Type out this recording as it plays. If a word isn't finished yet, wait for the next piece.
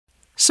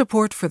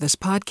Support for this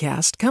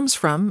podcast comes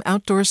from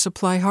Outdoor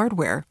Supply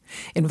Hardware,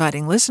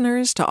 inviting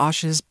listeners to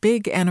Osh's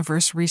big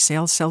anniversary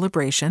sale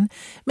celebration,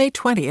 May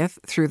 20th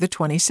through the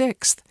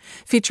 26th,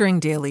 featuring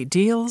daily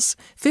deals,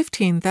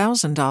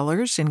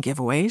 $15,000 in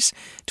giveaways,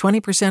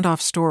 20% off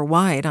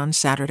store-wide on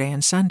Saturday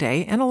and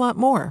Sunday, and a lot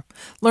more.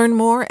 Learn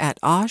more at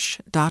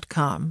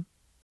osh.com.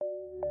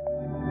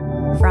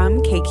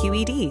 From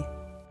KQED.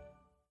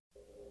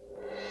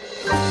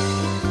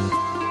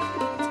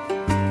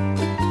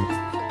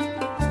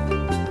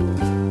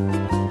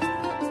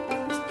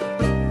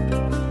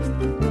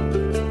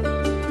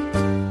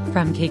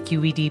 From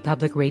KQED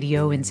Public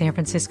Radio in San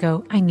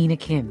Francisco, I'm Mina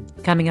Kim.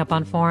 Coming up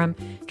on Forum,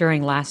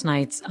 during last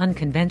night's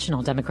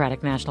unconventional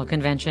Democratic National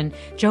Convention,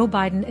 Joe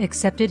Biden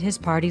accepted his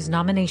party's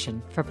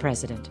nomination for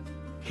president.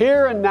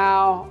 Here and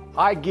now,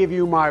 I give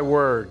you my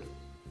word.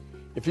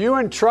 If you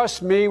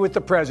entrust me with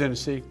the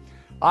presidency,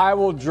 I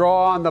will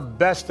draw on the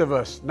best of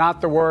us,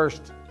 not the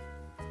worst.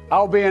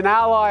 I'll be an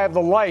ally of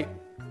the light,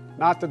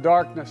 not the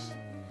darkness.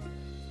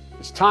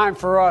 It's time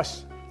for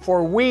us,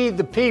 for we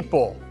the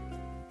people,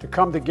 to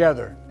come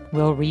together.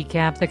 We'll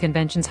recap the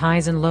convention's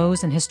highs and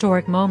lows and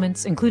historic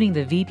moments, including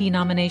the VP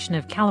nomination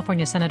of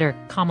California Senator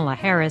Kamala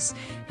Harris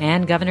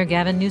and Governor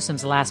Gavin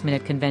Newsom's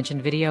last-minute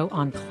convention video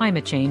on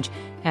climate change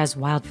as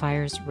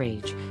wildfires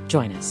rage.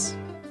 Join us.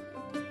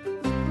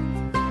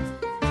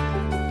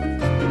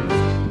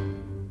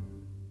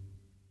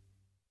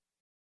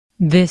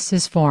 This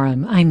is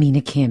Forum. I'm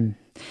Mina Kim.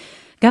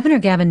 Governor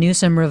Gavin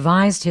Newsom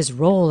revised his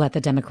role at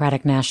the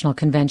Democratic National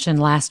Convention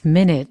last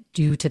minute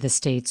due to the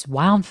state's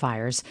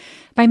wildfires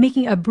by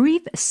making a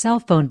brief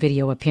cell phone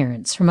video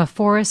appearance from a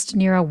forest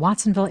near a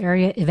Watsonville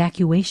area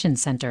evacuation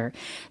center.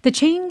 The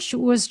change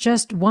was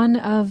just one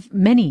of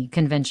many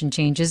convention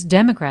changes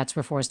Democrats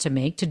were forced to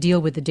make to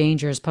deal with the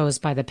dangers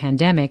posed by the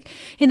pandemic.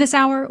 In this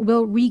hour,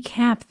 we'll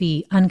recap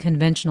the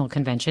unconventional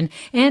convention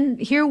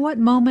and hear what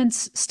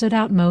moments stood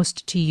out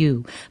most to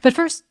you. But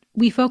first,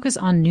 we focus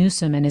on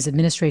Newsom and his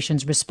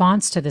administration's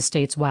response to the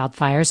state's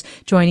wildfires.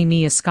 Joining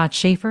me is Scott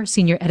Shafer,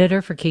 senior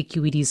editor for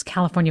KQED's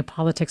California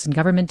Politics and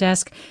Government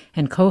Desk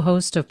and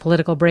co-host of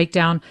Political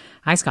Breakdown.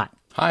 Hi, Scott.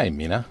 Hi,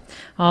 Mina.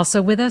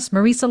 Also with us,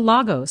 Marisa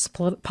Lagos,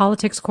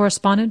 politics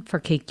correspondent for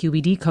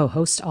KQED,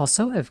 co-host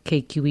also of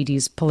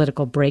KQED's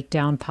Political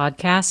Breakdown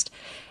podcast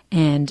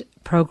and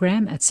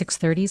program at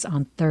 6:30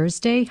 on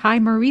Thursday. Hi,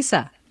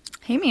 Marisa.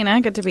 Hey, Mina.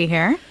 Good to be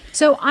here.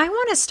 So I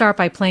want to start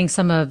by playing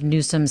some of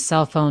Newsom's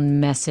cell phone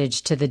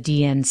message to the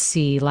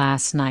DNC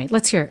last night.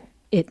 Let's hear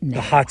it now.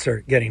 The hots are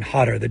getting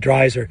hotter. The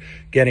dries are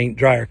getting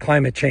drier.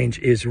 Climate change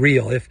is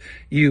real. If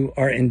you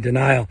are in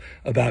denial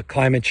about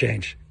climate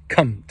change,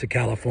 come to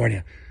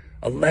California.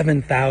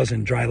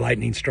 11,000 dry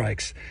lightning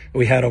strikes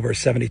we had over a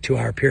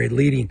 72-hour period,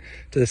 leading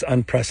to this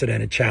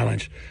unprecedented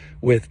challenge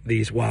with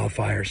these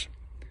wildfires.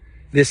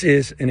 This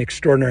is an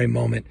extraordinary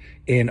moment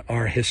in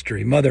our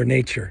history. Mother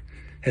Nature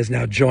has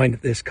now joined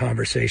this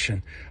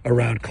conversation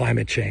around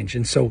climate change.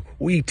 And so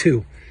we,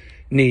 too,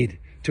 need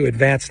to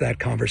advance that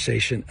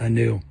conversation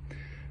anew.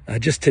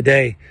 Just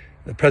today,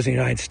 the President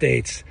of the United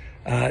States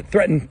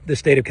threatened the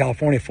state of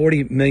California,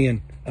 40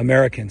 million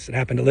Americans that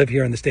happen to live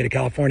here in the state of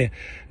California,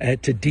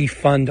 to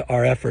defund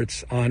our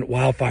efforts on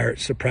wildfire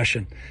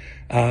suppression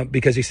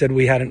because he said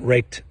we hadn't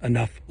raked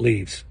enough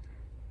leaves.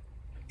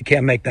 You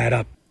can't make that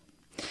up.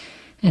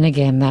 And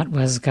again, that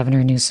was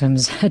Governor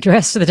Newsom's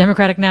address to the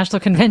Democratic National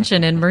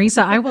Convention. And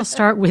Marisa, I will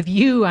start with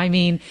you. I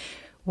mean,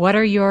 what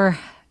is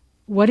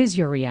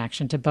your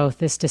reaction to both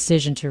this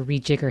decision to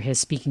rejigger his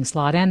speaking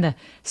slot and the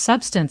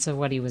substance of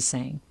what he was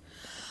saying?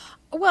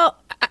 Well,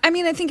 I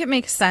mean, I think it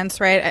makes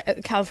sense,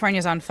 right?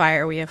 California's on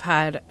fire. We have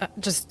had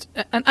just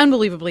an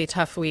unbelievably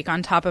tough week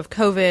on top of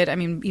COVID. I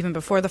mean, even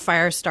before the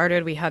fire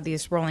started, we had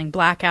these rolling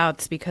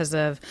blackouts because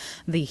of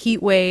the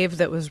heat wave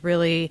that was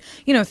really,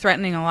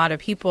 threatening a lot of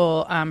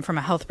people from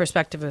a health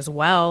perspective as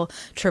well.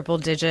 Triple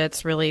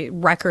digits, really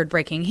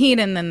record-breaking heat.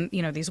 And then,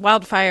 these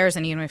wildfires.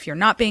 And even if you're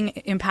not being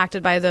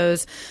impacted by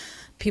those,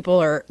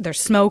 there's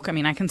smoke. I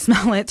mean, I can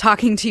smell it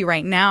talking to you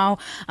right now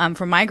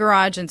from my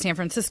garage in San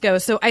Francisco.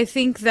 So I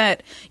think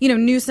that,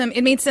 Newsom,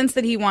 it made sense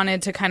that he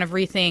wanted to kind of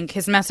rethink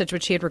his message,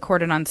 which he had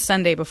recorded on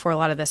Sunday before a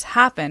lot of this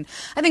happened.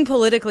 I think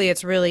politically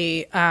it's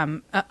really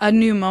a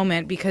new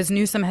moment because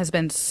Newsom has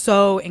been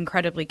so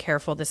incredibly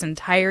careful this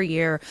entire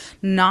year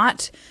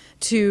not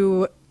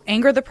to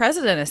anger the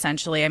president,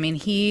 essentially. I mean,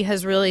 he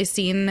has really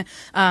seen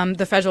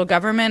the federal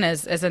government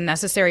as a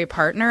necessary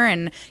partner.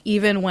 And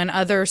even when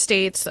other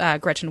states,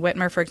 Gretchen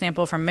Whitmer, for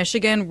example, from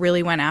Michigan,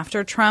 really went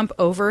after Trump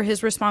over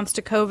his response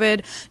to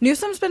COVID,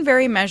 Newsom's been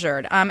very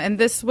measured. And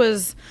this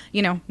was,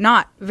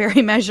 not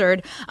very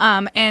measured.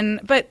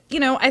 But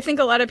I think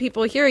a lot of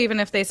people here, even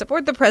if they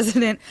support the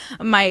president,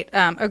 might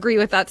agree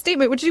with that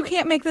statement, which you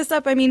can't make this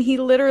up. I mean, he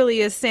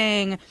literally is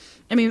saying,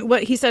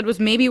 what he said was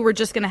maybe we're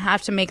just going to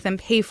have to make them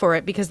pay for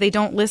it because they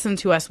don't listen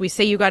to us. We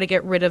say you got to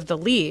get rid of the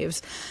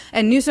leaves.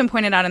 And Newsom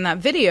pointed out in that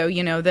video,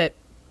 that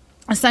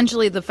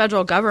essentially the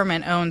federal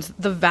government owns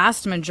the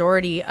vast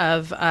majority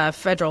of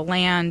federal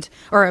land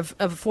or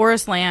of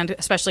forest land,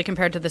 especially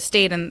compared to the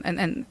state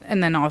and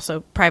then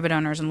also private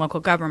owners and local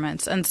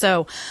governments. And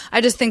so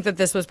I just think that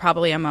this was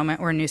probably a moment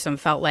where Newsom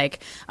felt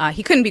like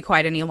he couldn't be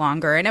quiet any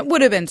longer. And it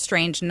would have been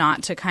strange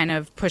not to kind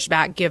of push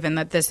back, given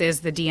that this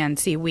is the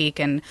DNC week.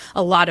 And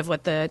a lot of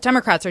what the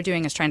Democrats are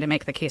doing is trying to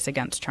make the case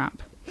against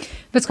Trump.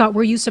 But Scott,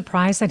 were you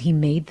surprised that he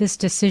made this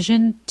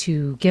decision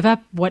to give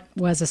up what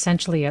was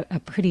essentially a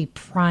pretty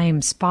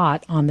prime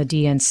spot on the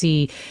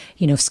DNC,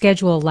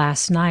 schedule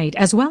last night,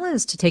 as well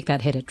as to take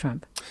that hit at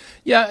Trump?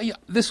 Yeah,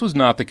 this was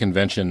not the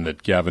convention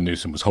that Gavin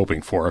Newsom was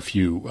hoping for a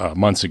few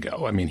months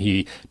ago. I mean,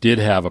 he did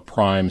have a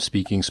prime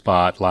speaking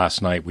spot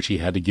last night, which he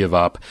had to give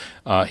up.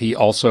 He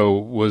also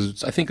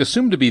was, I think,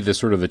 assumed to be the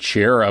sort of the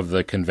chair of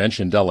the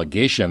convention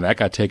delegation. That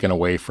got taken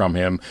away from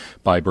him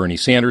by Bernie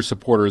Sanders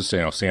supporters.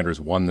 Sanders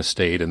won the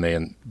state, and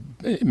they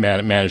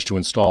managed to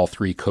install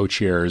 3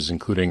 co-chairs,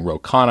 including Ro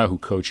Khanna, who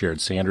co-chaired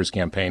Sanders'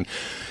 campaign.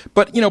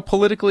 But,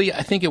 politically,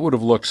 I think it would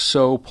have looked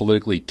so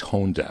politically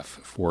tone-deaf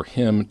for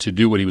him to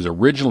do what he was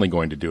originally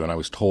going to do. And I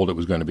was told it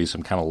was going to be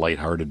some kind of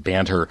lighthearted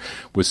banter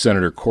with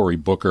Senator Cory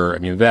Booker. I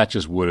mean, that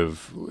just would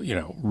have,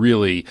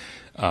 really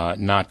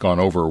not gone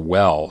over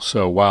well.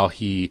 So while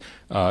he,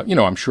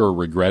 I'm sure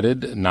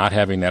regretted not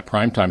having that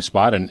primetime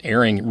spot and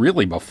airing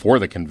really before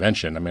the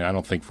convention. I mean, I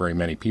don't think very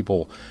many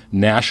people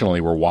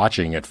nationally were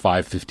watching at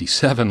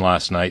 5:57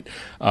 last night.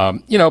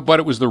 But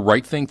it was the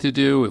right thing to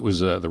do. It was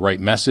the right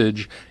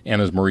message.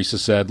 And as Marisa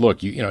said,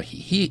 look,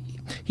 he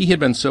had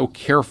been so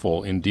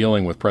careful in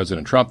dealing with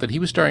President Trump that he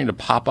was starting to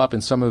pop up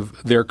in some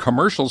of their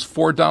commercials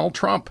for Donald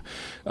Trump.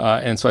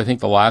 And so I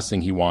think the last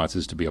thing he wants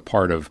is to be a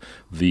part of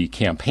the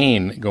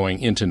campaign going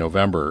into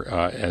November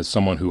as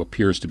someone who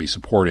appears to be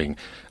supporting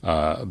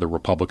the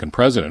Republican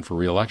president for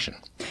re-election.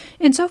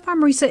 And so far,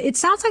 Marisa, it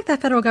sounds like the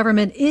federal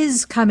government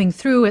is coming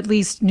through. At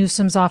least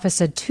Newsom's office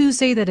said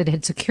Tuesday that it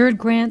had secured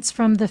grants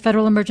from the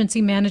Federal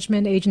Emergency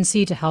Management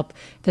Agency to help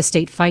the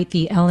state fight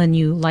the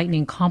LNU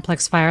Lightning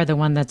Complex fire, the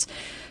one that's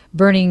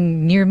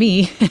burning near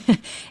me.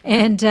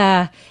 And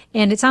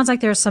it sounds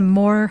like there's some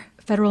more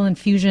federal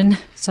infusion,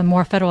 some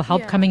more federal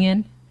help coming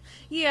in.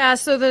 Yeah,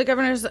 so the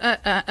governor's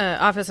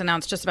office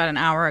announced just about an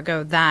hour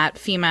ago that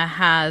FEMA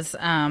has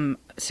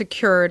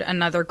secured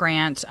another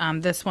grant,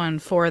 this one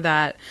for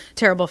that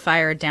terrible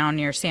fire down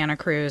near Santa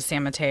Cruz,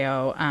 San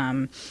Mateo.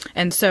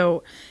 And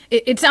so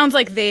it sounds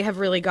like they have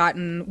really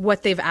gotten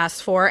what they've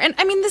asked for. And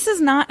I mean, this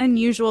is not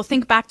unusual.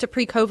 Think back to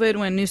pre-COVID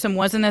when Newsom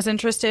wasn't as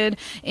interested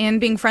in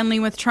being friendly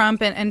with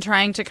Trump and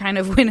trying to kind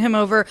of win him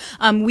over.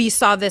 We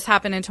saw this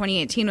happen in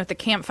 2018 with the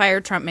Camp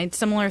Fire. Trump made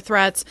similar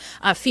threats.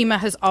 FEMA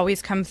has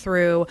always come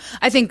through.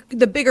 I think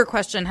the bigger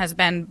question has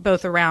been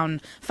both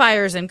around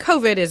fires and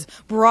COVID is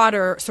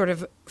broader sort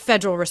of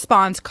federal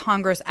response,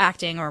 Congress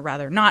acting or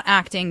rather not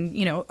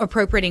acting,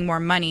 appropriating more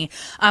money.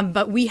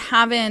 But we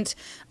haven't,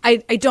 I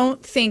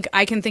don't think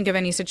I can think of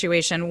any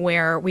situation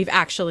where we've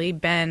actually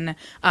been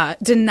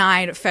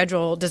denied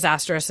federal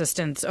disaster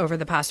assistance over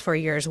the past 4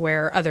 years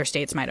where other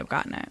states might have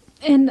gotten it.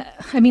 And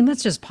I mean,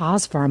 let's just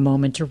pause for a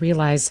moment to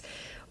realize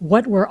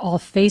what we're all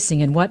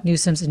facing and what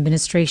Newsom's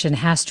administration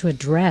has to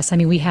address. I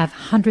mean, we have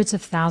hundreds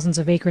of thousands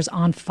of acres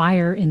on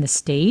fire in the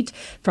state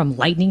from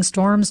lightning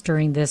storms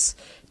during this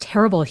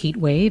terrible heat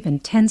wave,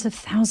 and tens of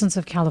thousands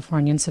of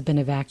Californians have been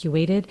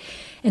evacuated.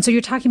 And so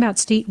you're talking about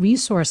state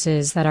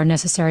resources that are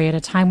necessary at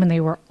a time when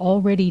they were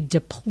already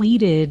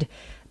depleted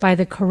by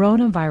the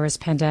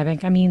coronavirus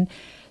pandemic. I mean,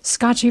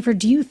 Scott Shafer,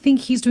 do you think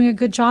he's doing a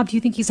good job? Do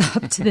you think he's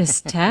up to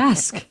this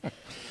task?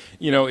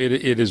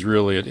 It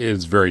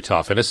is very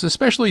tough. And it's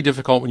especially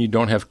difficult when you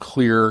don't have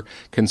clear,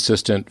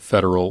 consistent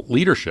federal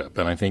leadership.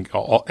 And I think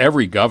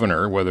every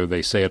governor, whether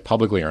they say it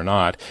publicly or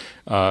not,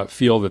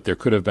 feel that there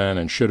could have been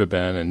and should have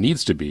been and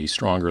needs to be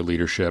stronger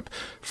leadership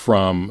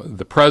from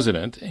the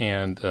president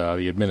and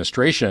the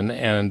administration.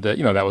 And,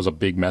 that was a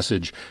big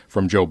message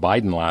from Joe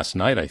Biden last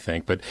night, I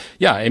think. But,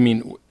 yeah, I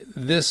mean,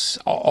 there's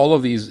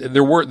always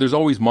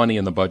money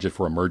in the budget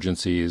for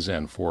emergencies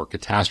and for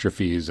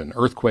catastrophes and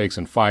earthquakes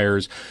and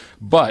fires.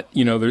 But,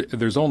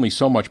 there's only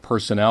so much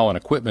personnel and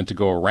equipment to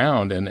go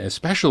around. And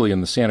especially in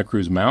the Santa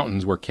Cruz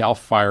Mountains, where CAL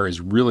FIRE is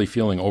really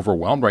feeling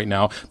overwhelmed right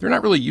now, they're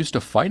not really used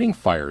to fighting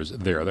fires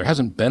there. There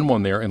hasn't been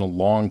one there in a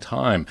long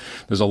time.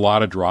 There's a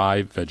lot of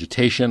dry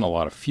vegetation, a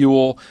lot of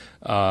fuel.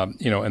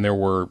 And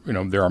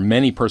there are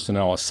many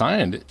personnel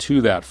assigned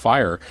to that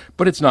fire,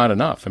 but it's not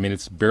enough. I mean,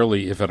 it's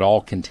barely, if at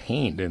all,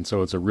 contained. And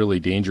so it's a really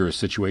dangerous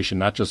situation,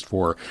 not just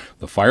for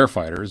the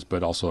firefighters,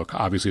 but also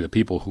obviously the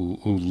people who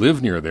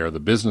live near there, the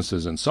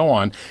businesses and so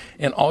on.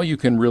 And all you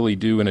can really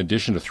do, in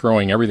addition to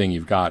throwing everything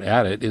you've got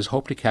at it, is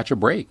hope to catch a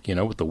break,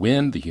 with the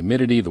wind, the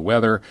humidity, the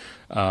weather.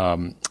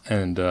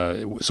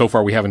 So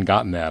far we haven't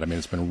gotten that. I mean,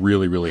 it's been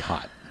really, really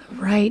hot.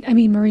 Right. I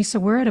mean,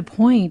 Marisa, we're at a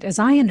point, as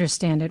I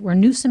understand it, where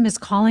Newsom is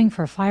calling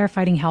for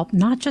firefighting help,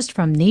 not just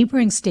from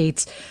neighboring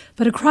states,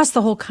 but across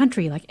the whole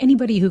country, like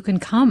anybody who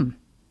can come.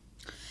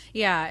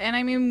 Yeah, and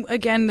I mean,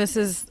 again, this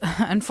is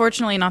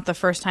unfortunately not the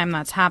first time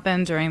that's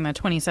happened. During the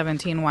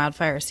 2017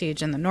 wildfire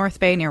siege in the North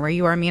Bay, near where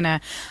you are,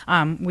 Mina,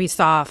 we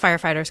saw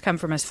firefighters come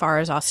from as far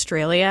as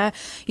Australia.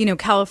 You know,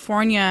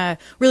 California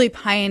really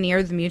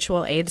pioneered the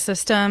mutual aid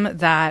system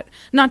that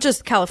not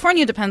just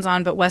California depends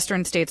on, but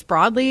Western states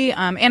broadly,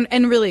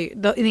 and really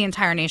the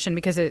entire nation,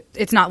 because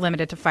it's not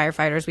limited to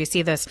firefighters. We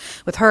see this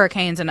with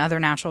hurricanes and other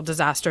natural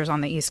disasters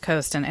on the East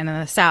Coast and in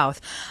the South.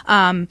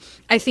 I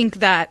think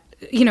that,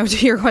 you know,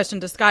 to your question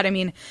to Scott, I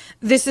mean,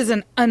 this is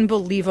an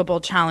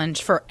unbelievable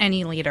challenge for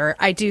any leader.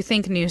 I do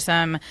think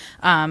Newsom,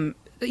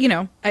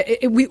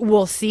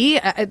 we'll see,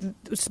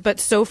 but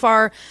so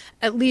far,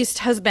 at least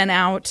has been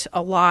out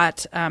a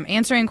lot,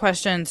 answering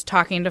questions,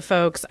 talking to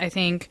folks. I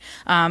think,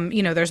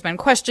 there's been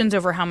questions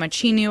over how much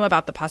he knew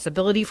about the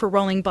possibility for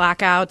rolling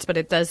blackouts, but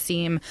it does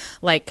seem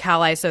like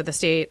CalISO, the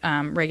state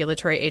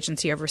regulatory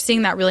agency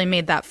overseeing that, really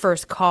made that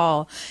first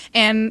call,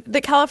 and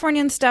the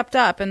Californians stepped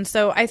up. And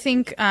so I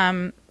think,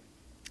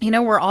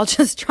 we're all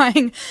just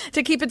trying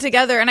to keep it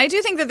together. And I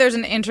do think that there's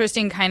an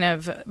interesting kind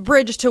of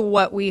bridge to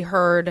what we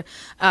heard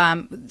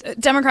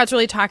Democrats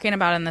really talking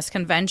about in this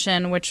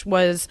convention, which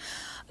was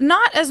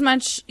not as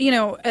much,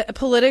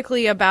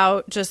 politically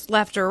about just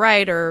left or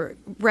right or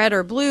red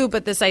or blue,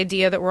 but this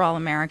idea that we're all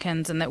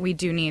Americans and that we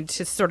do need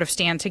to sort of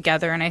stand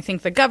together. And I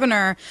think the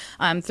governor,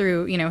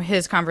 through,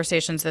 his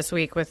conversations this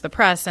week with the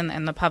press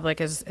and the public,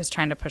 is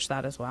trying to push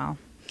that as well.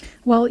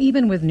 Well,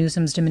 even with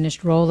Newsom's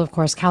diminished role, of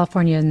course,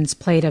 Californians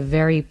played a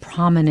very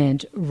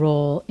prominent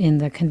role in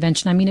the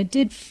convention. I mean, it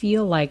did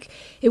feel like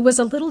it was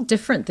a little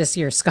different this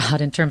year, Scott,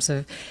 in terms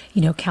of,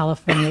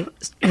 California,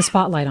 the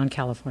spotlight on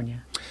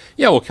California.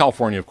 Yeah, well,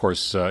 California, of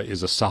course,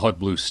 is a solid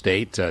blue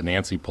state.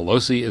 Nancy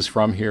Pelosi is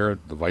from here.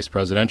 The vice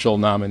presidential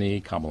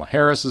nominee, Kamala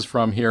Harris, is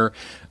from here.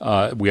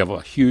 We have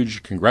a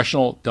huge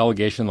congressional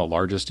delegation, the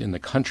largest in the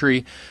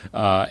country.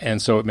 And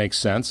so it makes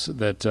sense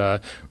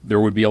that there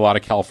would be a lot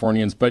of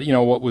Californians. But,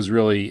 what was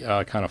really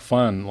kind of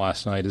fun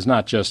last night is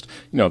not just,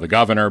 the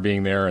governor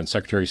being there and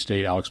Secretary of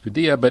State Alex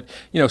Padilla, but,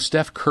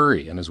 Steph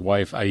Curry and his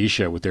wife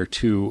Aisha with their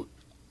two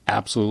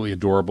absolutely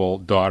adorable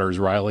daughters,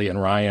 Riley and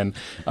Ryan,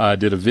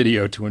 did a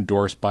video to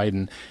endorse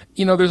Biden.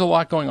 There's a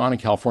lot going on in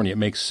California. It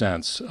makes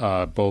sense,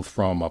 both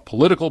from a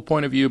political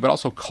point of view, but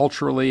also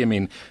culturally. I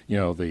mean,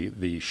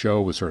 the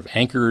show was sort of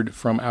anchored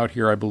from out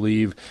here, I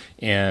believe,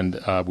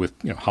 and with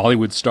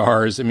Hollywood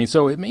stars. I mean,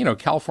 so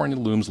California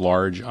looms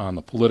large on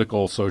the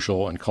political,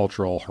 social, and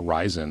cultural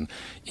horizon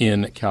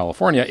in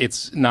California.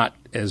 It's not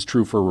as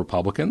true for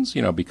Republicans,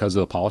 because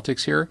of the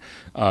politics here.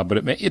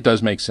 But it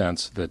does make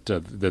sense that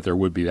there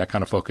would be that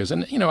kind of focus.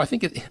 And, I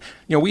think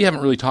we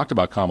haven't really talked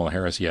about Kamala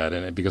Harris yet,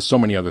 and because so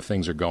many other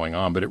things are going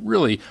on. But it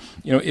really,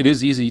 it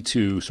is easy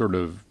to sort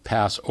of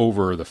pass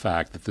over the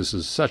fact that this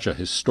is such a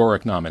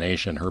historic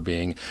nomination, her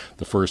being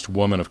the first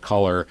woman of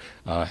color,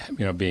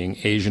 being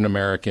Asian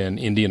American,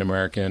 Indian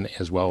American,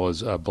 as well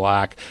as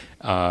Black.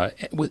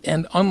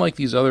 And unlike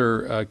these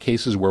other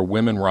cases where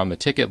women were on the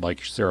ticket,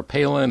 like Sarah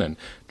Palin and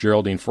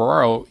Geraldine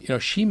Ferraro,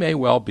 she may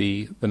well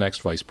be the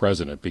next vice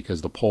president,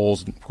 because the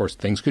polls, of course,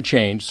 things could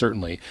change,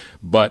 certainly,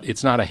 but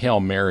it's not a Hail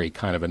Mary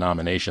kind of a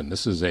nomination.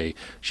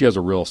 She has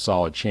a real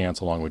solid chance,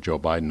 along with Joe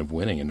Biden, of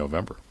winning in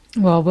November.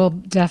 Well, we'll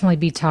definitely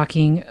be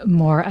talking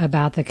more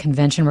about the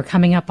convention. We're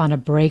coming up on a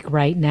break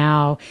right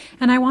now,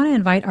 and I want to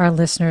invite our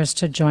listeners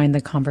to join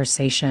the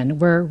conversation.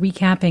 We're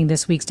recapping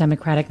this week's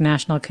Democratic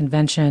National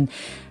Convention,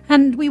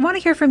 and we want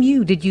to hear from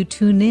you. Did you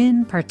tune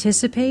in,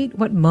 participate?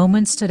 What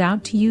moments stood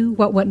out to you?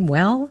 What went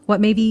well?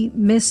 What maybe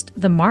missed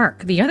the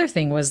mark? The other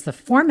thing was the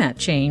format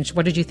change.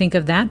 What did you think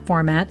of that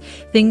format?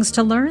 Things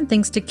to learn,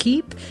 things to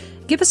keep?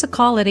 Give us a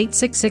call at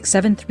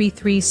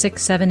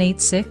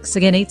 866-733-6786.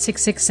 Again,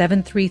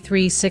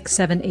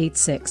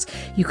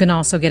 866-733-6786. You can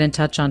also get in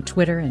touch on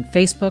Twitter and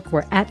Facebook.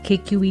 We're at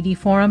KQED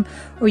Forum,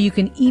 or you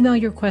can email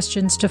your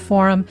questions to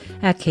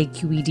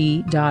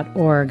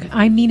forum@kqed.org.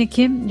 I'm Mina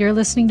Kim. You're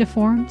listening to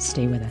Forum.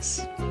 Stay with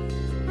us.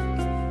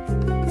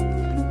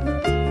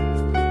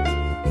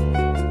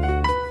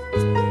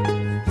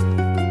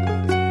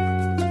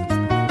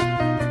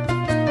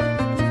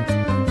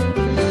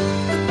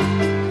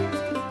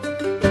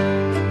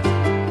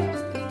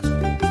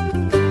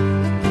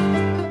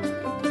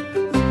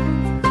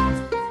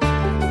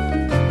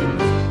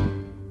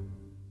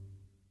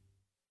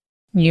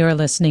 You're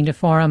listening to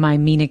Forum.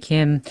 I'm Mina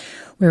Kim.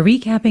 We're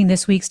recapping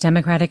this week's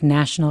Democratic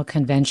National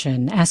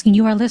Convention, asking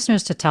you, our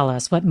listeners, to tell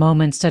us what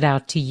moments stood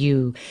out to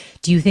you.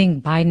 Do you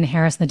think Biden,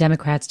 Harris, and the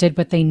Democrats did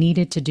what they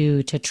needed to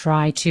do to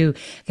try to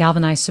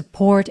galvanize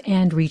support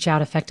and reach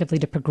out effectively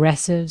to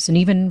progressives and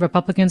even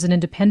Republicans and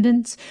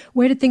independents?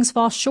 Where did things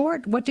fall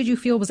short? What did you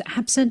feel was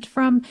absent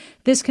from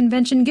this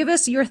convention? Give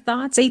us your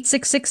thoughts.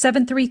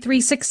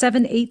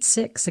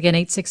 866-733-6786. Again,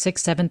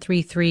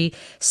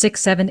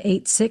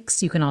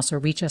 866-733-6786. You can also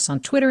reach us on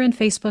Twitter and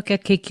Facebook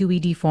at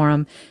KQED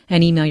Forum,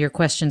 and email your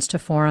questions to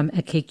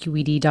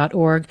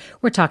forum@kqed.org.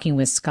 We're talking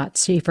with Scott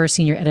Schaefer,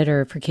 senior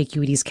editor for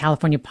KQED's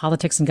California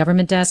Politics and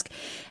Government Desk,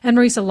 and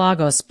Marisa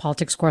Lagos,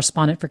 politics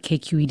correspondent for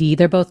KQED.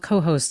 They're both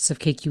co-hosts of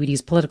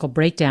KQED's Political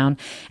Breakdown.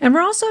 And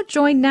we're also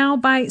joined now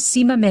by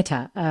Seema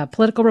Mehta, a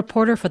political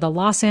reporter for the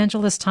Los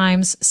Angeles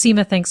Times.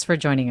 Seema, thanks for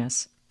joining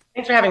us.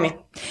 Thanks for having me.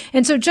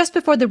 And so just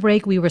before the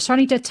break, we were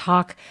starting to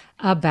talk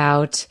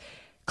about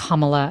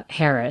Kamala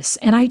Harris.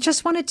 And I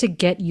just wanted to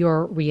get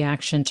your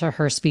reaction to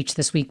her speech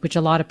this week, which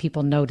a lot of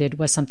people noted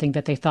was something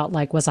that they felt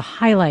like was a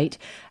highlight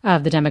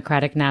of the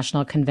Democratic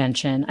National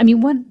Convention. I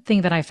mean, one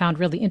thing that I found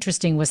really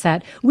interesting was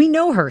that we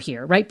know her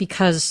here, right?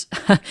 Because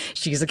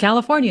she's a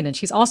Californian and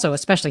she's also,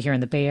 especially here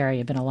in the Bay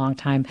Area, been a long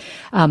time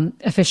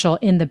official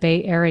in the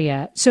Bay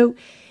Area. So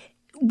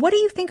what do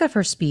you think of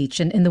her speech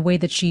and in the way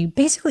that she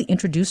basically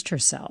introduced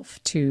herself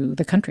to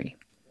the country?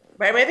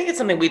 Right. I think it's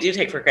something we do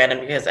take for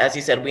granted because, as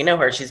you said, we know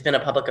her. She's been a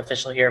public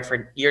official here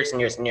for years and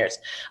years and years.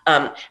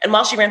 And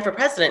while she ran for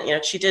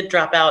president, she did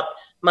drop out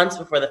months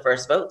before the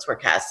first votes were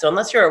cast. So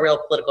unless you're a real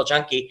political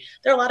junkie,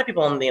 there are a lot of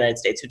people in the United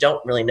States who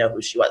don't really know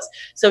who she was.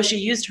 So she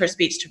used her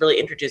speech to really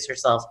introduce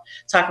herself,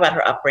 talk about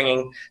her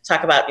upbringing,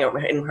 talk about,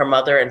 in her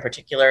mother in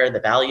particular, the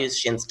values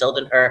she instilled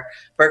in her,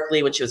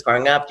 Berkeley when she was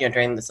growing up,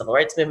 during the Civil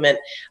Rights Movement.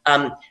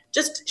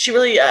 She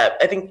really,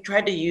 I think,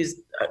 tried to use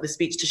the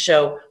speech to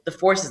show the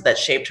forces that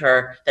shaped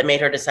her, that made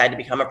her decide to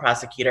become a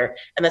prosecutor,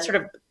 and that sort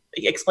of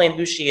explain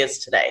who she is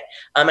today.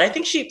 And I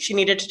think she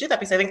needed to do that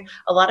because I think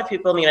a lot of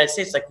people in the United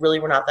States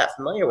really were not that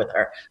familiar with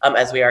her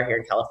as we are here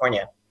in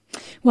California.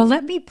 Well,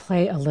 let me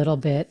play a little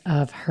bit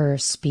of her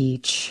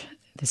speech.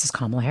 This is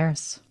Kamala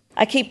Harris.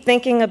 I keep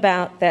thinking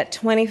about that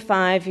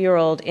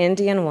 25-year-old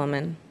Indian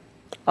woman,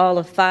 all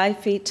of 5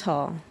 feet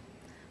tall,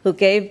 who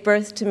gave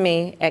birth to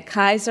me at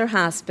Kaiser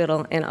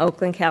Hospital in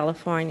Oakland,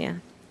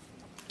 California.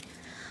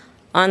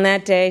 On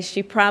that day,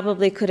 she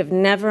probably could have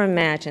never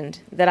imagined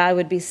that I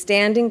would be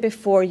standing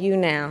before you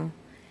now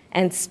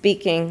and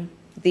speaking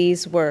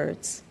these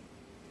words.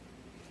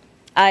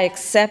 I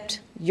accept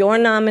your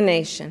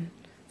nomination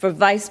for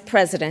Vice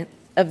President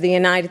of the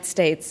United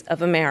States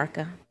of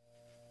America.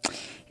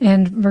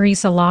 And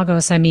Marisa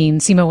Lagos,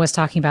 Seema was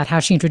talking about how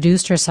she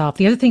introduced herself.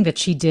 The other thing that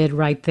she did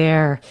right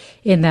there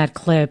in that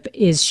clip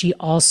is she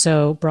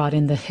also brought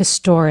in the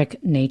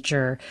historic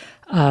nature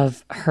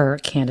of her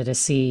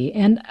candidacy.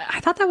 And I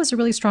thought that was a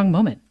really strong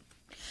moment.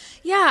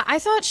 Yeah, I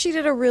thought she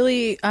did a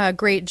really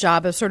great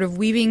job of sort of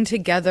weaving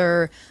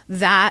together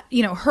that,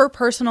 her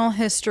personal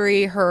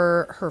history,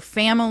 her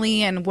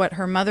family, and what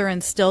her mother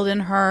instilled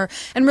in her,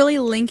 and really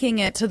linking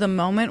it to the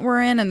moment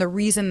we're in and the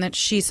reason that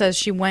she says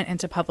she went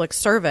into public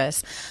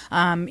service.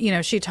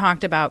 She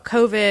talked about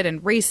COVID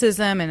and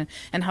racism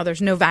and how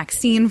there's no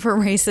vaccine for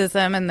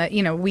racism and that,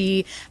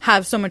 we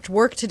have so much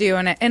work to do.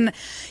 And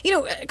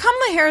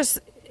Kamala Harris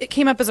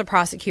came up as a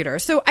prosecutor.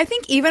 So I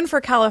think even for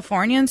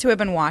Californians who have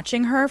been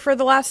watching her for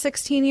the last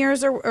 16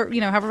 years or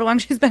however long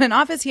she's been in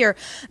office here,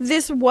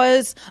 this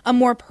was a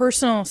more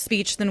personal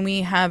speech than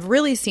we have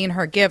really seen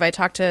her give. I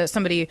talked to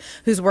somebody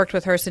who's worked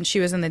with her since she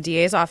was in the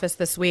DA's office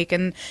this week.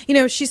 And,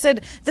 she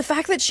said the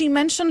fact that she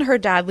mentioned her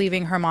dad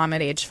leaving her mom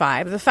at age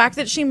 5, the fact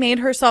that she made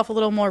herself a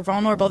little more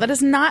vulnerable, that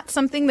is not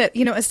something that,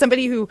 as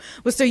somebody who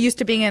was so used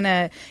to being in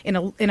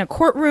a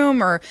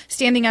courtroom or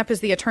standing up as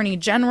the attorney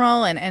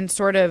general and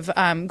sort of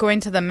going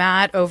to the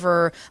mat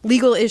over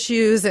legal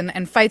issues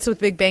and fights with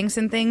big banks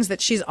and things, that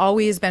she's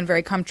always been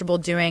very comfortable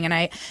doing. And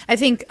I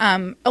think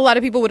a lot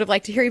of people would have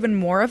liked to hear even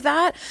more of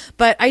that.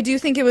 But I do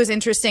think it was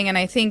interesting, and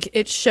I think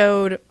it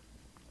showed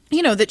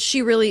that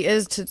she really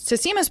is, to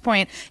Seema's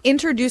point,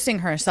 introducing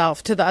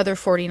herself to the other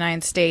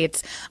 49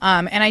 states.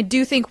 And I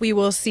do think we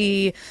will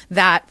see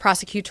that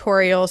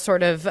prosecutorial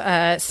sort of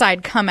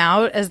side come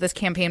out as this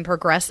campaign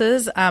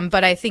progresses.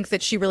 But I think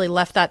that she really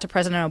left that to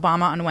President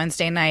Obama on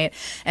Wednesday night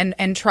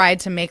and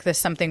tried to make this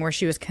something where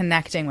she was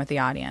connecting with the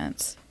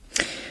audience.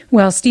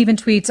 Well, Stephen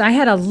tweets, I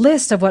had a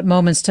list of what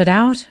moments stood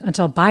out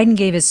until Biden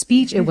gave his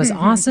speech. It was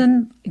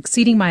awesome,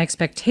 exceeding my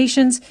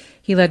expectations.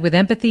 He led with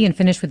empathy and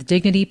finished with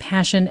dignity,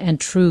 passion, and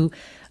true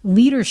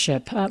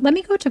leadership. Let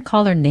me go to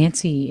caller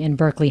Nancy in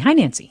Berkeley. Hi,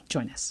 Nancy.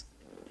 Join us.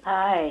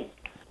 Hi.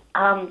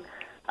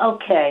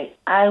 Okay.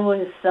 I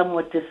was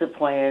somewhat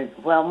disappointed,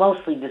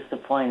 mostly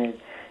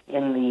disappointed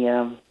in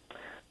the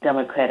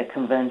Democratic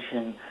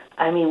Convention.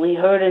 We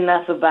heard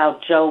enough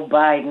about Joe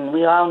Biden.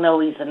 We all know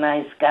he's a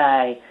nice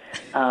guy.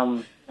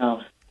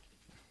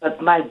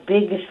 But my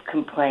biggest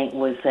complaint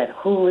was that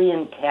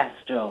Julian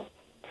Castro,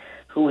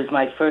 who was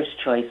my first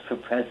choice for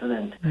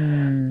president,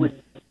 was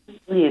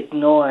completely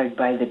ignored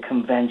by the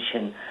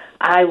convention.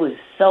 I was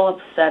so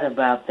upset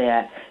about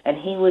that. And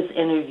he was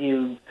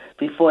interviewed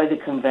before the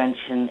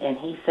convention, and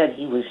he said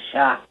he was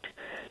shocked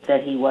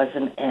that he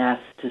wasn't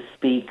asked to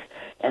speak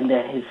and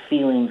that his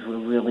feelings were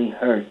really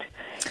hurt.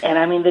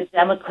 And the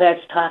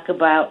Democrats talk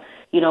about,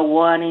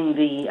 wanting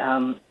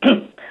the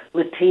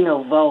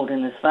Latino vote,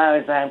 and as far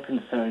as I'm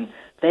concerned,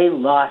 they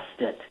lost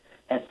it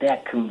at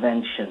that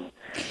convention.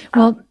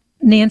 Well,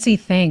 Nancy,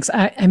 thanks.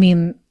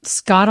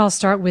 Scott, I'll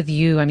start with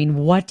you. I mean,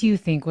 what do you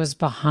think was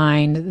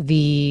behind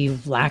the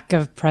lack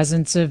of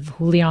presence of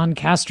Julian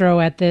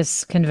Castro at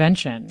this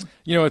convention?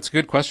 You know, it's a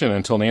good question.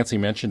 Until Nancy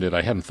mentioned it,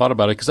 I hadn't thought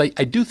about it because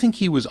I do think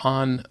he was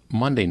on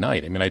Monday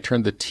night. I mean, I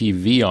turned the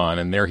TV on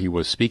and there he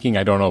was speaking.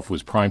 I don't know if it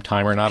was prime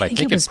time or not. I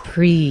think it was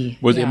pre.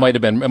 It might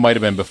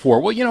have been before.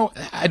 Well, you know,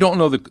 I don't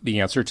know the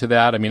answer to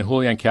that. I mean,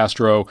 Julian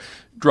Castro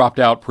dropped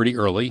out pretty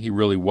early. He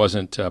really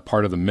wasn't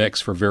part of the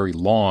mix for very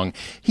long.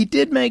 He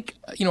did make,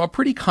 a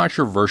pretty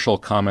controversial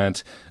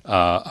comment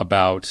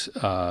about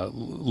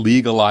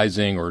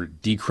legalizing or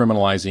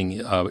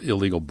decriminalizing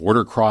illegal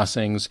border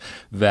crossings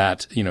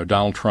that,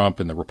 Donald Trump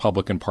and the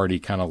Republican Party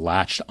kind of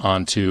latched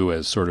onto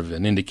as sort of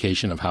an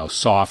indication of how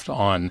soft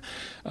on,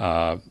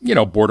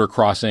 border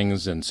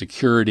crossings and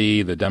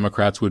security the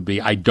Democrats would be.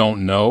 I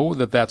don't know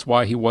that that's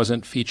why he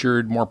wasn't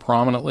featured more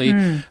prominently.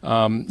 That's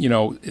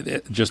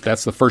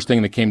the first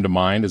thing that came to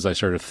mind as I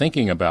started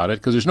thinking about it,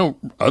 because there's no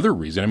other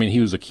reason. I mean, he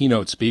was a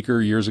keynote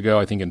speaker years ago,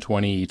 I think in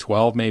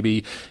 2012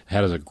 maybe,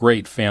 had a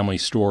great family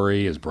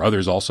story. His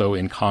brother's also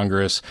in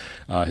Congress.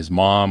 His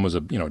mom was a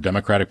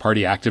Democratic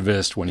Party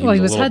activist when he was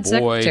a little HUD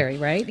boy. Secretary,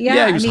 right?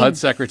 Yeah, he was HUD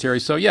secretary.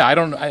 So yeah, I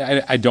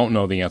don't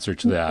know the answer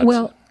to that.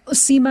 Well,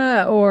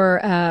 Seema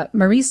or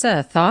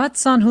Marisa,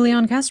 thoughts on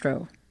Julian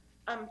Castro?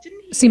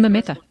 Seema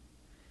Mehta.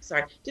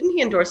 Didn't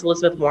he endorse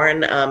Elizabeth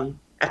Warren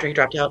after he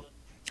dropped out?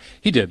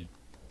 He did.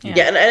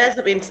 Yeah, and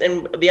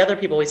the other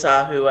people we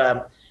saw who,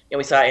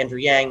 we saw Andrew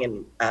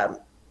Yang and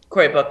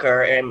Cory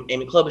Booker and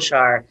Amy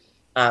Klobuchar,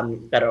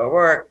 Beto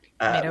O'Rourke,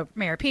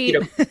 Mayor Pete.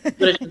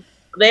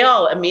 They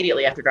all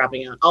immediately after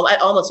dropping out,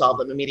 almost all of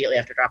them immediately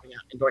after dropping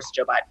out, endorsed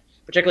Joe Biden,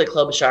 particularly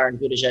Klobuchar and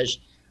Buttigieg.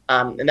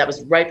 And that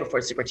was right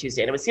before Super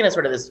Tuesday. And it was seen as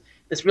sort of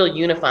this real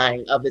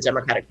unifying of the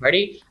Democratic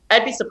Party.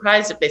 I'd be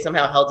surprised if they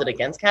somehow held it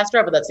against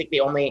Castro, but that's like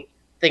the only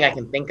thing I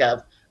can think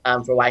of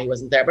for why he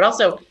wasn't there. But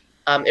also,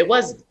 it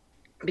was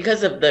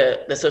because of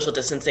the social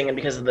distancing and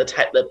because of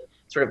the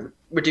sort of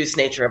reduced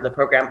nature of the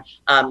program.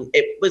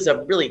 It was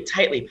a really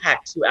tightly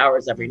packed 2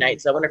 hours every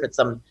night. So I wonder if it's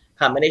some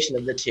combination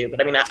of the two. But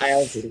I mean, I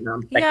honestly don't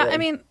know. Yeah, I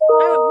mean,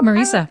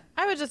 Marisa.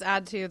 I would just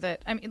add to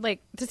that. I mean,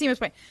 like to Seema's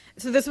point.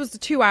 So this was the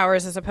 2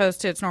 hours as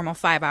opposed to its normal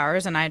 5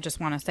 hours, and I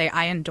just want to say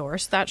I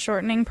endorse that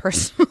shortening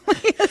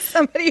personally as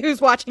somebody who's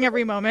watching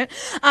every moment.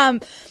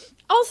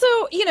 Also,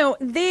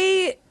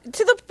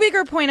 to the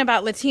bigger point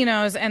about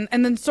Latinos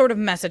and the sort of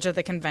message of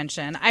the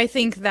convention, I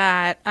think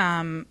that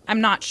I'm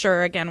not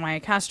sure, again, why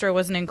Castro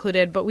wasn't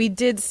included, but we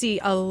did see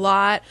a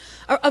lot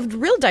of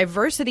real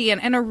diversity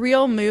and a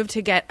real move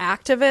to get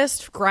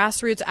activists,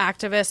 grassroots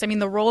activists. I mean,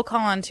 the roll call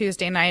on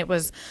Tuesday night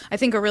was, I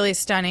think, a really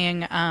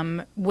stunning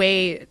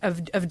way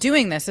of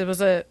doing this. It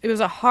was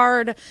a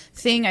hard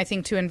thing, I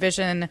think, to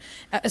envision,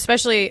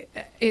 especially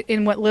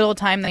in what little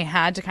time they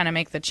had to kind of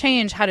make the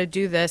change, how to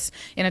do this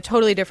in a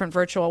totally different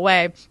virtual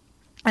way.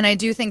 And I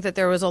do think that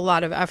there was a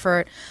lot of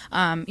effort.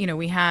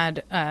 We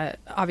had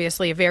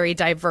obviously very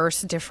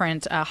diverse,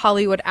 different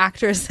Hollywood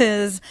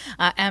actresses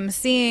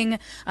emceeing,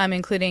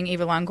 including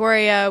Eva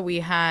Longoria. We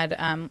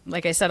had,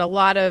 like I said, a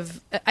lot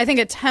of, I think,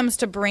 attempts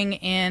to bring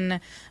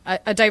in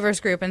a diverse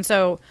group. And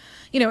so,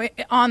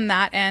 on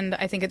that end,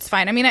 I think it's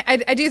fine. I mean,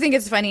 I do think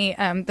it's funny,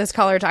 this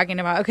caller talking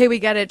about, okay, we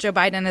get it, Joe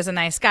Biden is a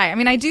nice guy. I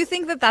mean, I do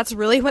think that that's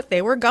really what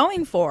they were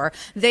going for.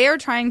 They are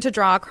trying to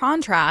draw a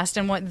contrast,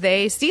 and what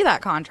they see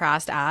that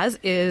contrast as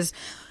is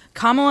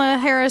Kamala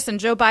Harris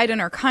and Joe Biden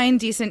are kind,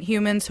 decent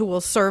humans who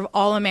will serve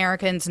all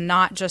Americans,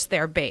 not just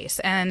their base.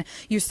 And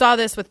you saw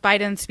this with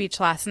Biden's speech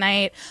last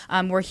night,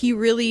 where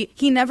he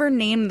never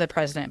named the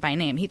president by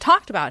name. He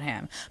talked about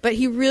him, but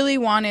he really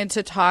wanted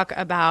to talk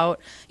about,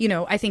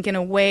 I think in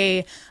a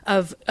way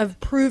of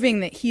proving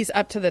that he's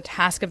up to the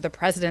task of the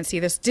presidency.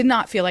 This did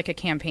not feel like a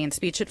campaign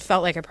speech. It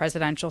felt like a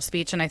presidential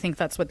speech, and I think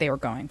that's what they were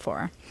going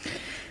for.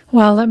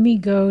 Well, let me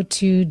go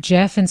to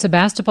Jeff in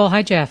Sebastopol.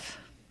 Hi, Jeff.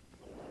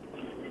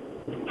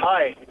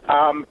 Hi.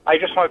 I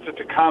just wanted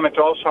to comment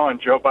also on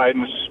Joe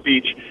Biden's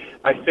speech.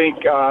 I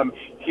think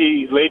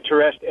he laid to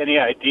rest any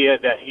idea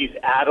that he's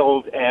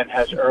addled and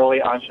has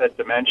early onset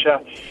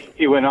dementia.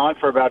 He went on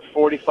for about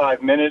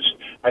 45 minutes,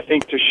 I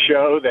think, to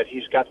show that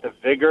he's got the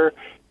vigor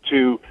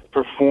to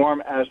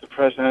perform as the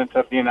President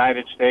of the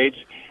United States.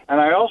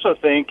 And I also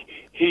think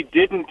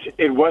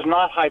it was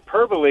not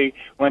hyperbole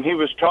when he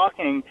was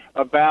talking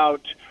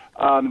about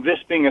this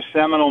being a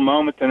seminal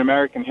moment in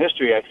American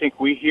history. I think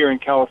we here in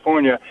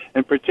California,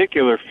 in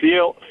particular,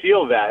 feel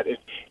that.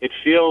 It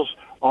feels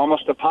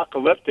almost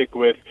apocalyptic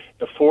with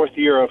the fourth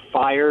year of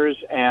fires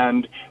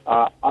and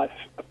a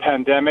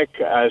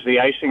pandemic as the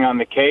icing on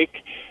the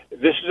cake.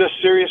 This is a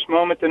serious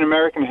moment in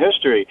American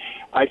history.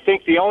 I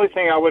think the only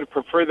thing I would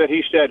prefer that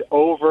he said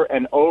over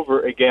and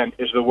over again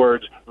is the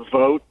words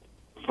vote,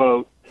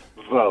 vote,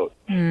 vote,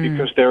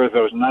 because there are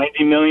those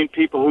 90 million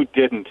people who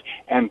didn't,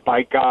 and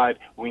by God,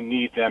 we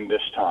need them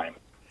this time.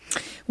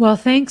 Well,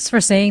 thanks for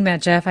saying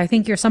that, Jeff. I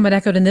think you're somewhat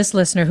echoed in this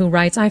listener who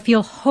writes, I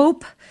feel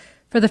hope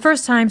For the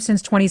first time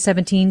since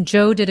 2017,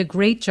 Joe did a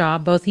great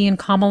job. Both he and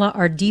Kamala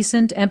are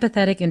decent,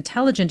 empathetic,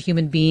 intelligent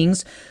human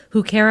beings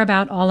who care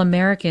about all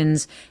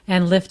Americans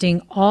and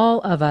lifting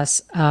all of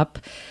us up.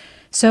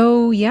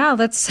 So, yeah,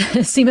 let's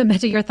see,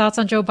 Mehmet, your thoughts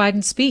on Joe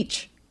Biden's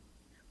speech.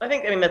 I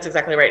mean, that's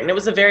exactly right. And it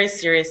was a very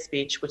serious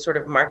speech, which sort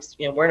of marks,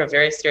 we're in a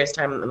very serious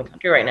time in the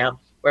country right now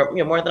where,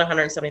 more than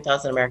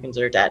 170,000 Americans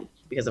are dead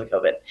because of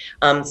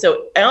COVID.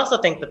 So I also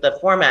think that the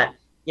format,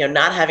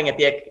 not having it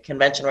be a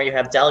convention where you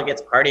have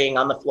delegates partying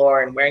on the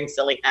floor and wearing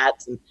silly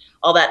hats and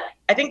all that,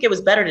 I think it was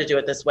better to do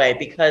it this way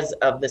because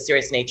of the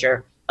serious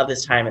nature of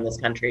this time in this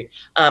country.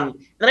 Then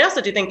I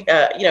also do think,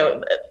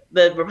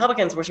 the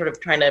Republicans were sort of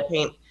trying to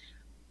paint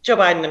Joe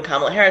Biden and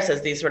Kamala Harris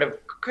as these sort of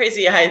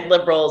crazy high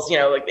liberals,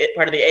 like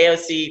part of the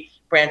AOC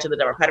branch of the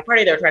Democratic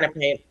Party. They were trying to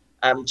paint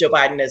Joe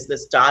Biden as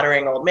this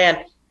doddering old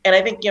man. And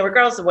I think,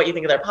 regardless of what you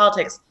think of their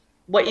politics,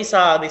 what you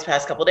saw these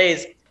past couple of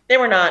days, they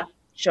were not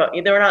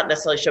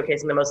necessarily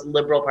showcasing the most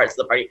liberal parts of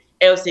the party.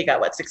 AOC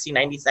got 60,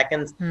 90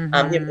 seconds.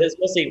 It was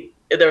mostly,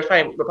 there was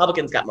probably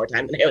Republicans got more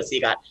time than AOC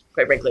got,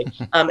 quite frankly.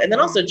 And then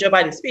also Joe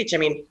Biden's speech. I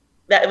mean,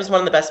 that was one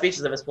of the best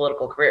speeches of his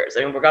political careers.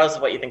 I mean, regardless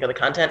of what you think of the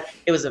content,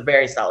 it was a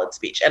very solid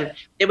speech. And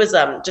it was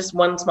just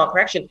one small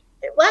correction.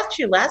 It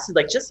actually lasted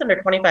just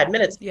under 25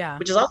 minutes,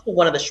 which is also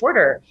one of the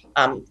shorter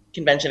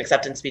convention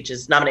acceptance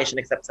speeches, nomination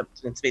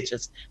acceptance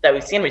speeches that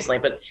we've seen recently.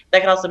 But that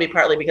could also be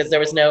partly because there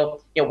was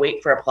no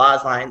wait for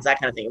applause lines,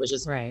 that kind of thing. It was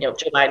just Joe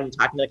Biden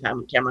talking to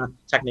the camera,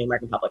 talking to the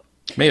American public.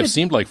 May have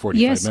seemed like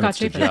 45 minutes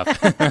to Jeff.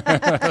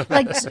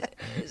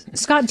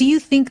 Scott, do you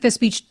think the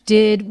speech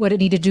did what it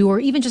needed to do, or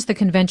even just the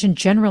convention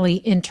generally,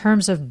 in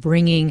terms of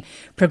bringing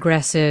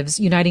progressives,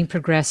 uniting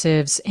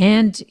progressives,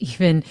 and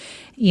even,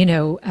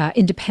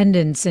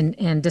 independents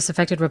and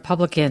disaffected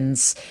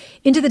Republicans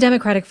into the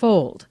Democratic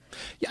fold?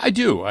 Yeah, I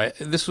do.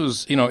 This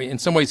was, in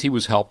some ways he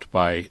was helped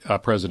by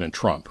President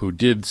Trump, who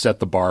did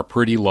set the bar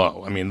pretty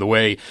low. I mean, the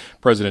way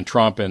President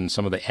Trump and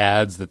some of the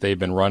ads that they've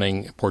been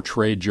running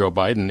portrayed Joe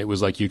Biden, it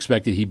was like you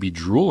expected he'd be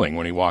drooling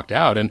when he walked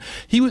out. And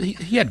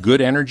he had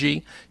good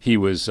energy. He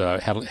was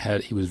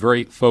he was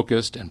very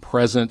focused and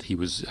present. He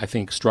was, I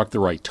think, struck the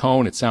right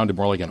tone. It sounded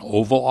more like an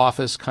Oval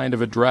Office kind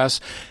of address.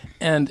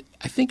 And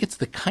I think it's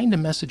the kind of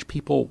message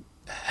people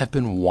have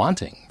been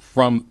wanting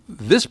from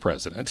this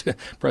president,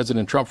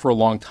 President Trump, for a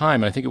long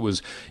time. And I think it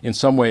was in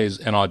some ways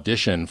an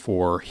audition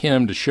for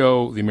him to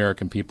show the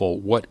American people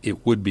what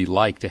it would be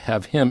like to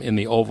have him in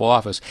the Oval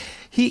Office.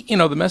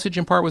 The message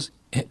in part was,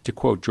 to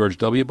quote George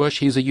W.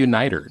 Bush, he's a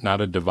uniter,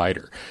 not a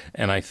divider.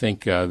 And I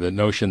think the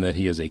notion that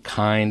he is a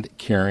kind,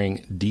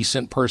 caring,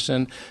 decent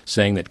person,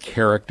 saying that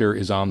character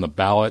is on the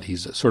ballot.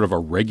 He's sort of a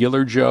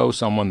regular Joe,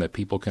 someone that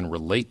people can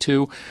relate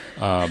to.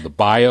 The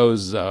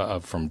bios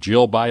from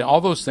Jill Biden,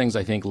 all those things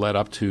I think led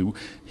up to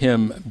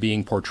him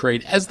being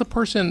portrayed as the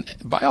person,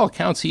 by all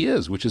accounts, he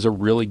is, which is a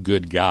really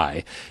good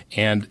guy.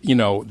 And,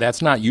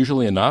 that's not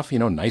usually enough.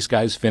 Nice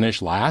guys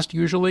finish last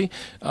usually.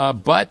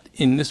 But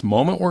in this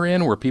moment we're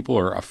in where people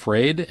are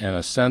afraid and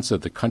a sense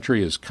that the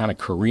country is kind of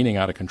careening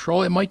out of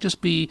control, it might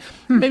just be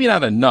maybe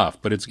not enough,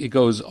 but it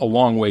goes a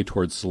long way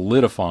towards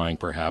solidifying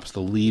perhaps the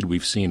lead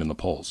we've seen in the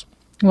polls.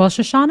 Well,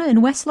 Shoshana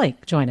in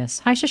Westlake join us.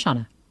 Hi,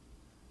 Shoshana.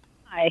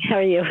 Hi, how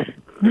are you?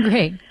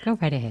 Great. Go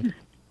right ahead.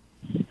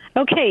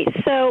 Okay,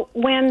 so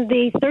when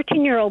the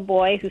 13-year-old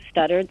boy who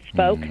stuttered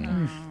spoke,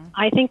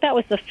 I think that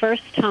was the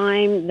first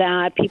time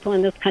that people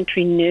in this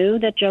country knew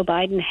that Joe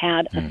Biden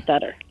had a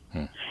stutter.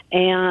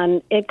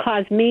 And it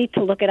caused me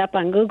to look it up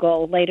on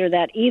Google later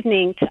that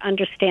evening to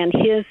understand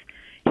his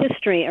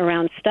history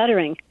around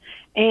stuttering,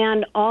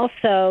 and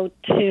also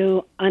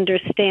to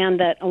understand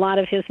that a lot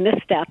of his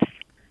missteps,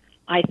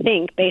 I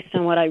think, based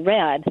on what I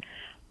read,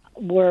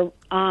 were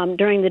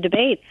during the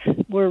debates,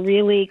 were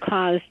really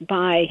caused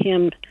by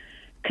him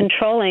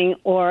controlling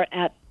or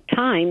at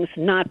times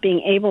not being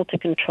able to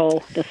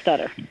control the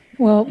stutter.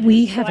 Well,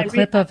 we have a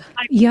clip of...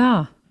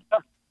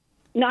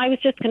 No, I was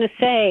just going to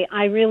say,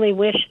 I really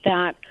wish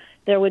that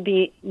there would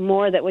be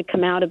more that would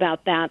come out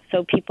about that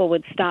so people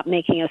would stop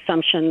making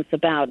assumptions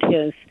about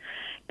his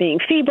being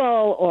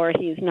feeble or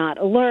he's not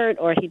alert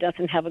or he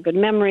doesn't have a good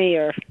memory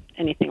or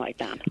anything like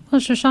that.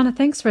 Well, Shoshana,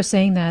 thanks for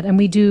saying that. And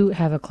we do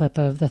have a clip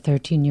of the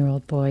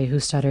 13-year-old boy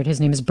who stuttered.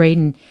 His name is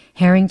Braden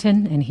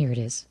Harrington, and here it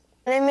is.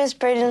 My name is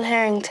Braden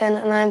Harrington,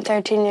 and I'm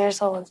 13 years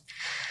old.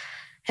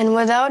 And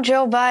without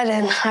Joe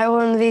Biden, I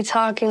wouldn't be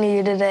talking to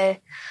you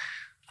today.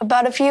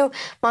 About a few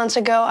months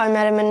ago, I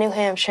met him in New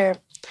Hampshire.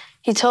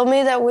 He told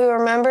me that we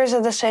were members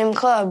of the same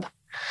club.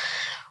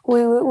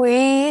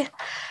 We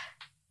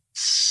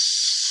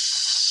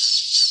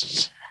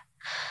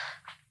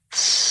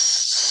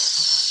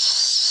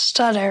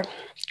stutter.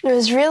 It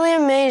was really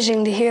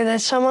amazing to hear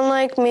that someone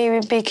like me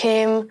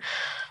became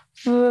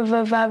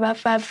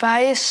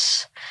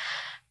vice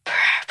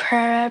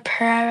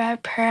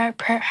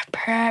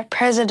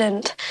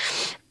president.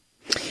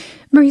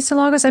 Marisa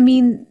Lagos,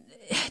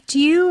 do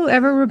you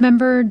ever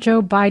remember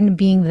Joe Biden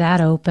being that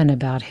open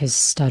about his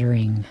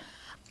stuttering?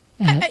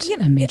 at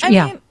a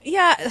major.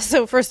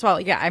 So first of all,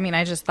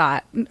 I just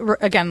thought,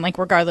 again, like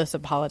regardless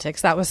of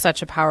politics, that was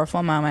such a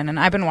powerful moment. And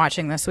I've been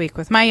watching this week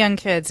with my young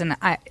kids, and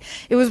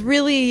it was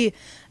really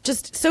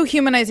just so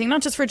humanizing,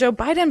 not just for Joe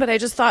Biden, but I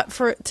just thought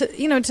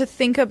to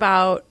think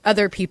about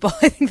other people.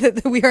 I think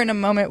that we are in a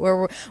moment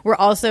where we're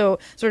also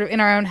sort of in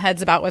our own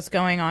heads about what's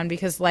going on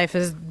because life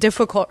is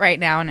difficult right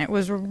now. And it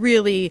was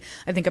really,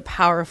 I think, a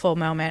powerful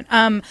moment.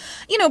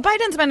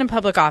 Biden's been in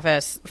public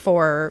office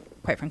for,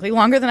 quite frankly,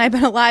 longer than I've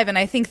been alive. And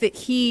I think that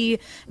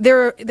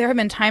there have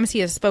been times he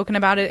has spoken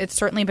about it. It's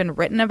certainly been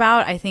written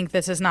about. I think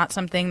this is not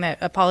something that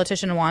a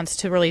politician wants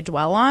to really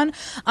dwell on.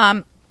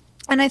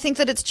 And I think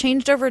that it's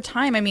changed over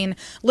time. I mean,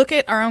 look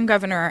at our own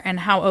governor and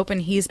how open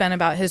he's been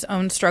about his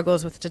own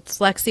struggles with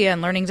dyslexia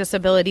and learning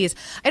disabilities.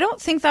 I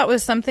don't think that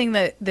was something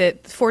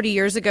that 40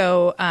 years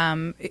ago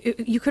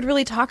you could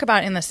really talk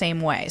about in the same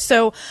way.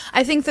 So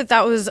I think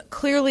that was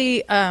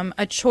clearly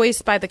a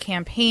choice by the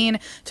campaign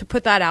to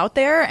put that out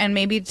there and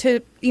maybe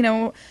to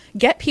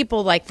get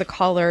people like the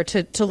caller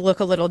to look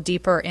a little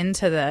deeper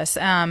into this.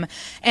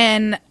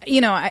 It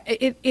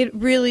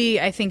really,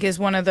 I think, is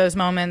one of those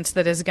moments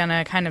that is going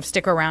to kind of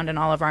stick around in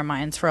all of our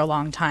minds for a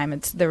long time.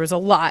 There was a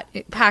lot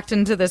packed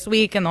into this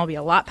week, and there'll be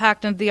a lot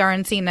packed into the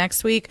RNC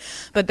next week.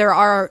 But there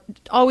are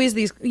always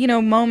these,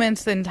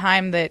 moments in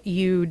time that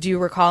you do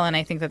recall, and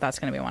I think that that's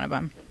going to be one of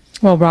them.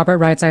 Well, Robert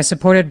writes, I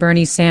supported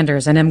Bernie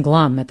Sanders and am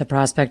glum at the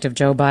prospect of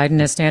Joe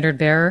Biden as standard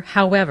bearer.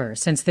 However,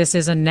 since this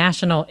is a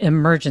national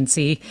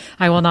emergency,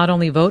 I will not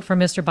only vote for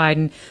Mr.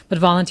 Biden, but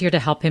volunteer to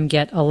help him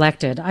get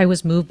elected. I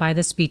was moved by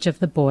the speech of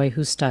the boy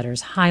who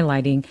stutters,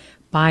 highlighting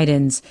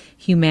Biden's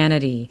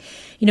humanity.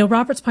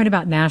 Robert's point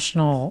about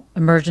national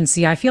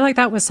emergency, I feel like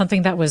that was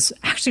something that was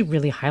actually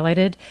really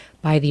highlighted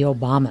by the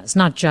Obamas,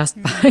 not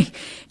just by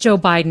Joe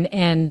Biden.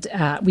 And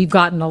we've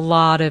gotten a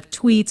lot of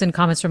tweets and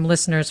comments from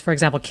listeners. For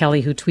example,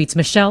 Kelly, who tweets,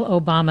 Michelle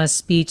Obama's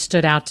speech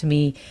stood out to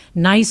me.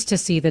 Nice to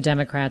see the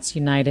Democrats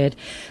united,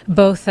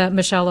 both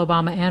Michelle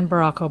Obama and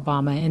Barack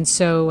Obama. And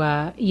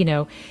so,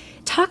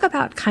 talk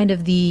about kind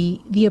of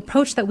the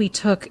approach that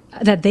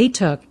they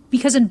took,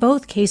 because in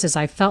both cases,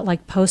 I felt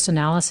like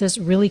post-analysis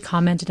really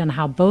commented on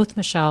how both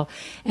Michelle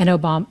and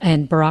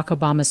Barack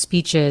Obama's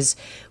speeches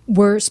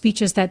were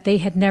speeches that they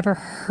had never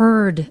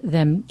heard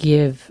them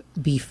give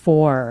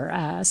before.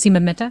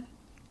 Seema Mehta?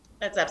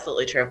 That's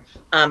absolutely true.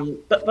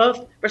 But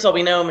first of all,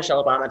 we know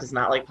Michelle Obama does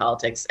not like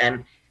politics,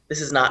 and this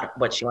is not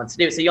what she wants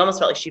to do. So you almost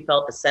felt like she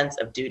felt a sense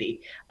of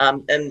duty.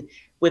 And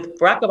with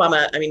Barack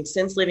Obama,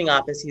 since leaving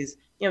office, he's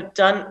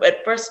done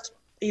at first.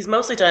 He's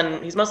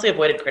mostly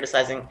avoided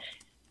criticizing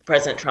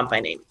President Trump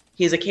by name.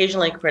 He's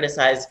occasionally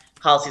criticized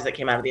policies that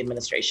came out of the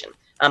administration,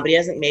 but he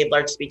hasn't made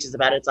large speeches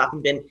about it. It's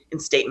often been in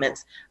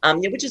statements,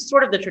 which is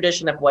sort of the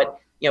tradition of what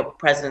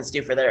presidents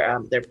do for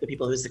the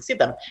people who succeed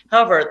them.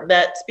 However,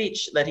 that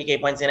speech that he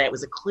gave Wednesday night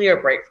was a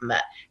clear break from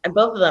that, and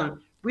both of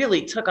them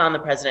really took on the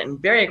president in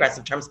very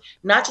aggressive terms,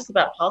 not just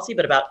about policy,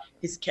 but about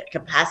his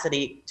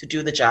capacity to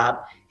do the job,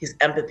 his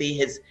empathy,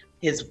 his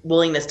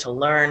willingness to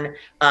learn.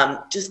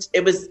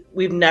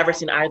 We've never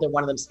seen either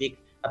one of them speak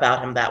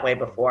about him that way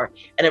before.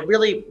 And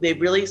they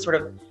really sort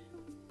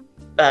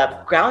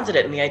of grounded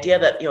it in the idea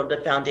that,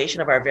 the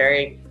foundation of our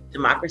very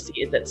democracy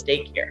is at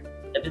stake here.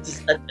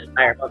 It's an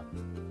entire moment.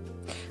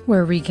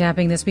 We're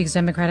recapping this week's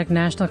Democratic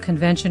National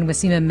Convention with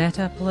Seema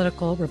Mehta,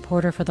 political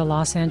reporter for the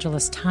Los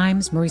Angeles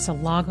Times,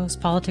 Marisa Lagos,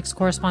 politics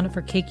correspondent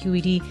for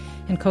KQED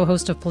and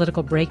co-host of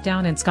Political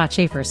Breakdown, and Scott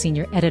Schaefer,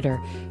 senior editor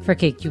for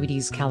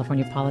KQED's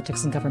California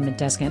Politics and Government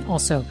Desk, and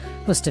also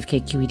host of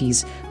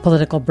KQED's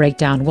Political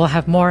Breakdown. We'll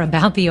have more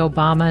about the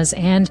Obamas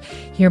and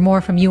hear more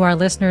from you, our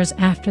listeners,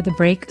 after the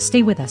break.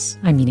 Stay with us.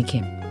 I'm Mina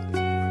Kim.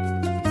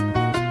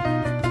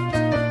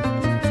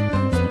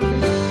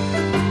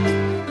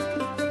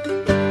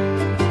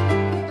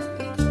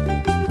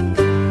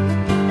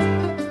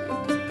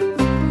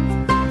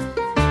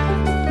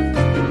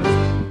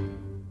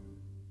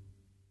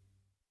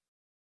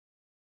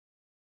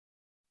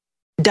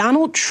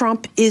 Donald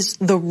Trump is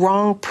the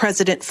wrong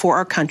president for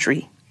our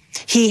country.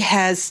 He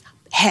has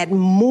had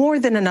more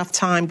than enough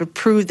time to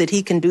prove that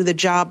he can do the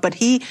job, but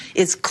he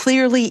is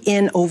clearly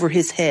in over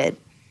his head.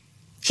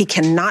 He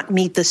cannot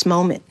meet this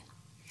moment.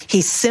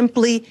 He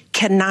simply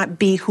cannot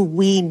be who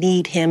we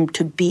need him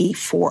to be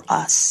for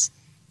us.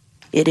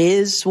 It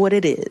is what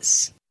it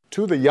is.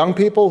 To the young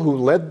people who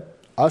led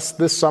us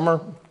this summer,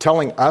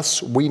 telling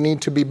us we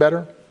need to be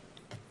better,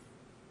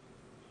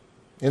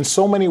 in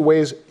so many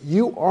ways,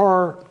 you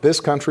are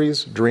this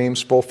country's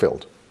dreams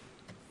fulfilled.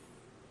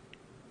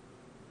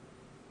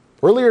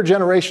 Earlier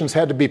generations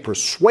had to be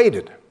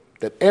persuaded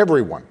that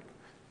everyone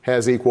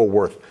has equal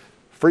worth.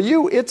 For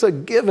you, it's a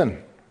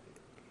given,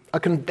 a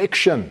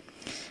conviction.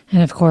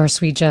 And of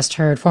course, we just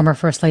heard former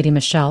First Lady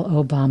Michelle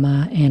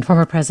Obama and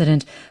former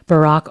President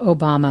Barack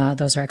Obama.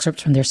 Those are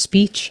excerpts from their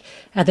speech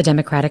at the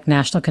Democratic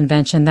National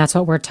Convention. That's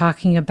what we're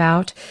talking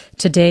about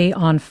today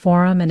on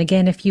Forum. And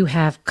again, if you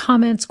have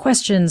comments,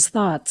 questions,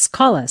 thoughts,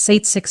 call us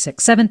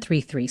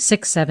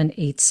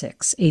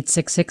 866-733-6786,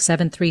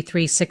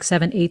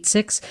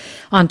 866-733-6786.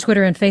 On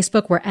Twitter and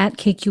Facebook, we're at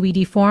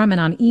KQED Forum.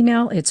 And on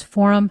email, it's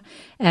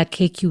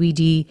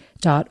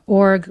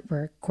forum@kqed.org.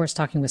 We're, of course,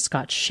 talking with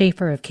Scott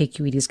Schaefer of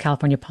KQED's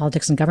California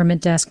Politics and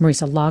Government Desk,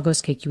 Marisa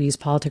Lagos, KQED's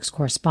politics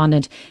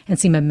correspondent, and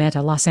Seema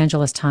Mehta, Los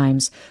Angeles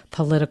Times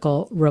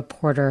political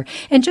reporter.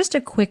 And just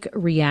a quick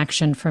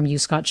reaction from you,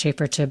 Scott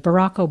Schaefer, to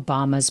Barack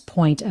Obama's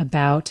point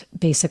about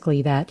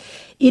basically that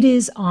it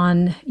is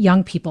on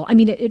young people. I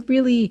mean, it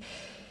really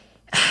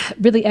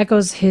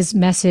echoes his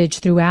message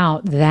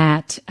throughout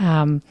that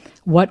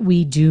what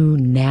we do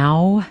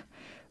now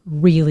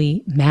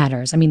really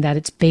matters. I mean, that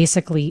it's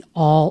basically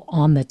all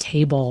on the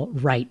table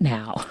right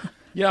now.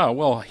 Yeah,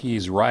 well,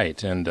 he's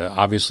right. And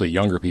obviously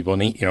younger people,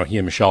 and he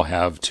and Michelle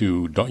have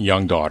two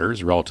young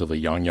daughters, relatively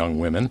young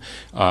women,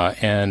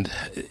 and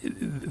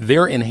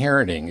they're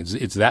inheriting.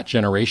 It's that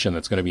generation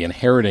that's going to be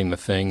inheriting the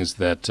things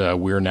that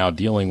we're now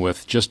dealing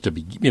with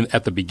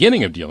at the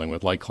beginning of dealing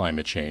with, like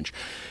climate change.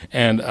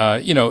 And,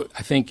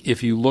 I think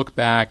if you look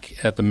back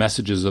at the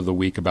messages of the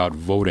week about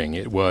voting,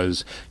 it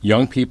was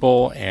young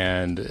people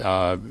and,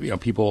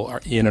 people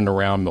are in and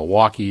around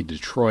Milwaukee,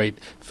 Detroit,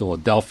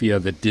 Philadelphia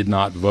that did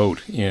not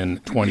vote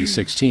in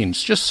 2016.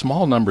 It's just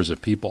small numbers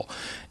of people.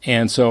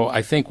 And so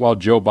I think while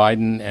Joe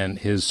Biden and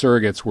his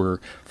surrogates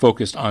were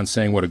focused on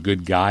saying what a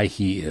good guy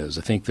he is,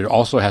 I think there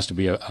also has to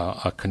be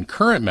a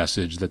concurrent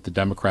message that the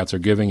Democrats are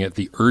giving it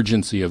the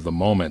urgency of the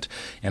moment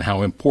and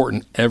how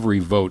important every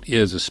vote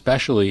is,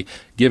 especially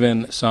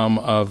given some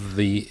of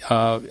the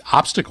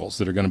obstacles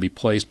that are going to be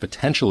placed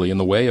potentially in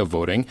the way of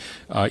voting,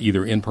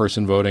 either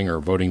in-person voting or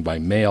voting by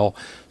mail.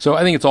 So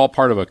I think it's all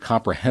part of a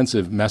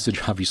comprehensive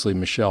message. Obviously,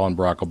 Michelle and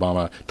Barack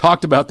Obama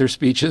talked about their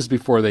speeches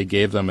before they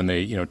gave them, and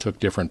they, took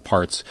different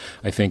parts,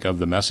 I think, of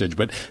the message.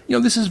 But,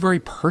 this is very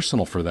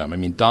personal for them. I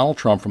mean, Donald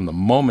Trump, from the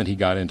moment he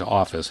got into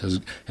office,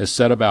 has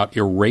set about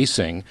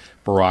erasing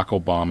Barack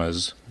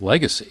Obama's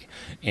legacy.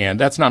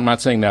 And I'm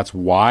not saying that's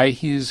why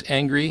he's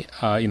angry.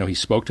 He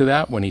spoke to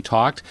that when he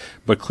talked,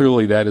 but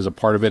clearly that is a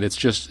part of it.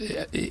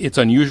 It's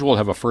unusual to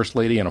have a first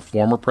lady and a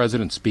former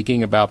president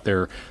speaking about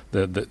the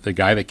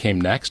guy that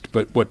came next.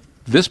 But what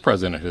this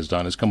president has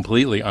done is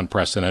completely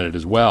unprecedented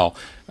as well.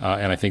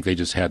 And I think they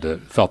just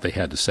felt they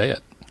had to say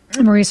it.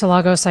 Marisa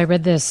Lagos, I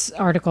read this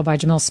article by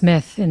Jamil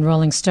Smith in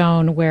Rolling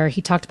Stone where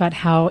he talked about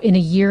how in a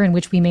year in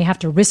which we may have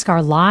to risk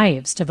our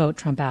lives to vote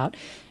Trump out,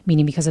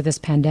 meaning because of this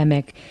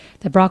pandemic,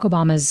 that Barack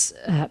Obama's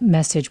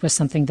message was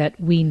something that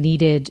we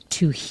needed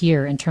to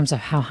hear in terms of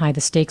how high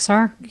the stakes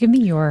are. Give me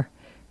your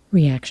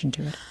reaction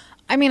to it.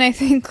 I mean, I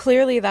think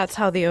clearly that's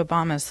how the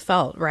Obamas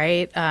felt,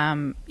 right?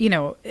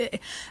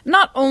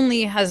 Not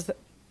only has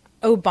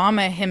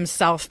Obama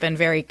himself been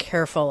very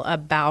careful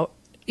about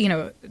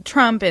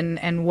Trump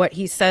and what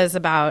he says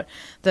about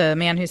the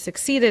man who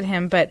succeeded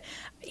him, but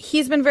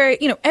he's been very,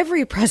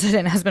 every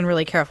president has been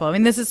really careful. I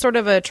mean, this is sort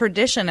of a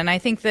tradition, and I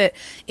think that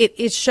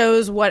it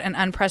shows what an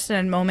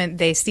unprecedented moment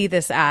they see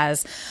this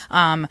as.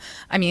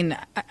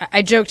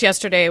 I joked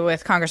yesterday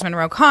with Congressman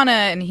Ro Khanna,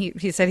 and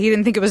he said he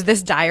didn't think it was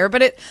this dire,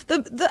 but the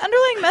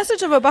underlying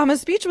message of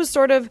Obama's speech was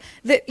sort of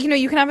that,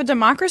 you can have a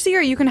democracy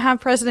or you can have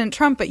President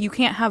Trump, but you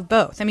can't have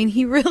both. I mean,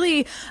 he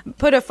really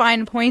put a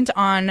fine point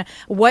on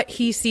what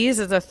he sees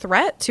as a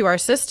threat to our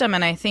system,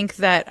 and I think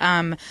that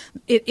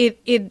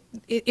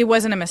it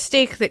wasn't a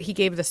mistake that he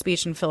gave the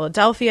speech in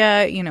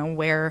Philadelphia,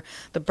 where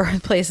the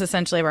birthplace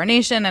essentially of our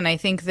nation. And I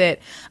think that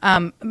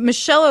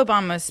Michelle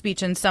Obama's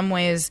speech in some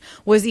ways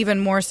was even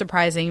more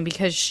surprising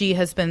because she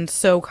has been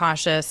so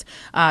cautious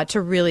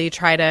to really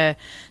try to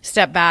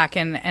step back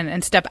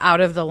and step out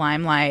of the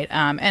limelight.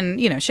 And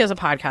she has a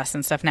podcast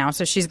and stuff now,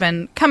 so she's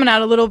been coming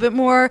out a little bit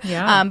more.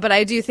 Yeah. But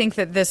I do think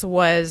that this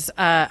was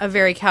a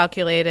very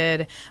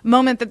calculated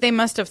moment that they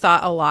must have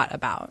thought a lot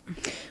about.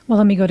 Well,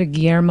 let me go to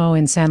Guillermo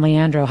in San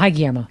Leandro. Hi,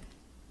 Guillermo.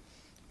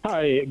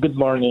 Hi, good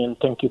morning.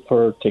 Thank you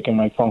for taking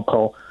my phone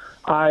call.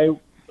 I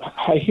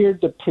hear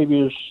the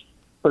previous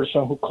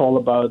person who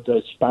called about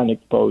the Hispanic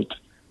vote,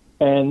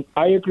 and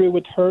I agree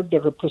with her. The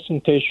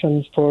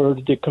representation for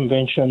the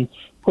convention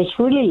was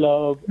really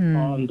low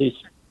on this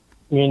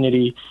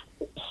community.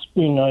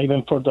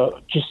 Even for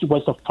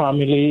was a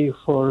family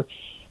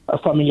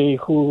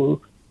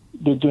who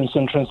they're doing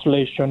some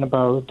translation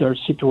about their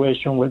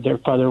situation where their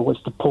father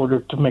was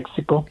deported to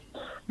Mexico,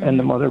 and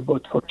the mother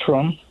voted for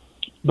Trump,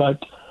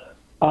 but.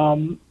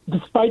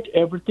 Despite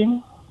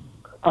everything,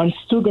 I'm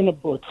still going to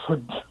vote for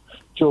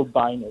Joe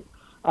Biden.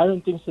 I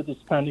don't think that the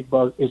Hispanic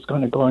vote is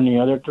going to go any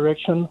other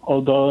direction,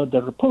 although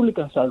the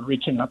Republicans are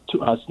reaching up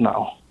to us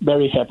now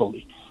very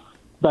heavily.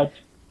 But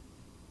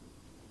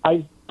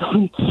I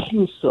don't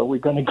think so. We're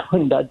going to go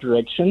in that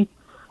direction.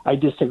 I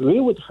disagree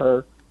with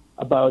her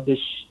about the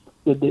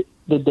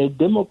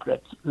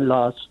Democrats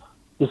lost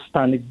the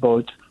Hispanic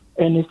vote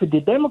And if the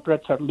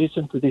Democrats are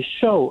listening to this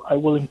show, I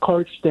will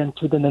encourage them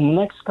to, in the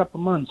next couple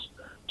of months,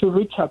 to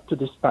reach out to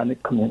the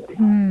Hispanic community.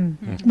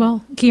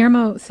 Well,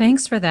 Guillermo,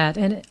 thanks for that.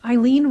 And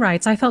Eileen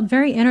writes, I felt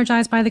very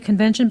energized by the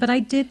convention, but I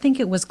did think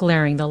it was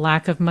glaring, the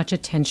lack of much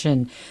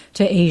attention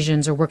to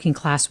Asians or working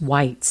class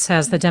whites.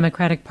 Has the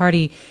Democratic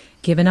Party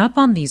given up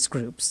on these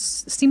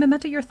groups? Seema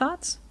Mehta, your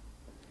thoughts?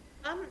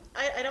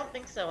 I don't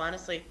think so,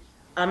 honestly.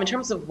 In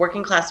terms of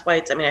working class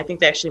whites, I mean, I think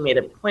they actually made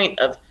a point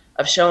of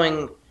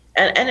showing,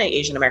 and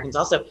Asian Americans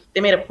also,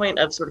 they made a point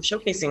of sort of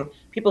showcasing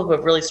people who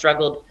have really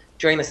struggled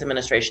during this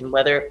administration,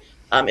 whether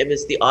it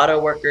was the auto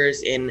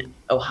workers in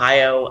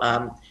Ohio,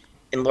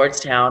 in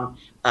Lordstown,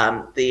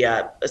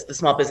 the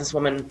small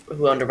businesswoman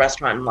who owned a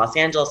restaurant in Los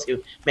Angeles,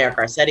 who Mayor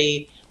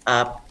Garcetti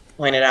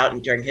pointed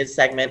out during his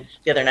segment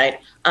the other night.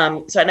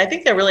 And I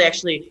think they're really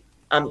actually,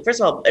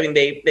 first of all, I mean,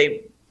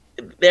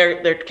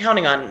 they're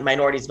counting on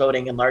minorities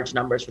voting in large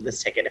numbers for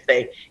this ticket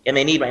and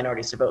they need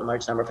minorities to vote in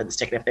large number for this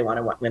ticket if they want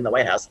to win the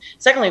White House.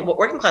 Secondly,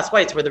 working class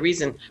whites were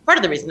part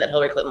of the reason that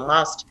Hillary Clinton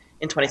lost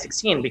in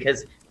 2016,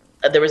 because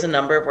there was a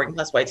number of working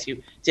class whites who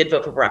did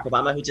vote for Barack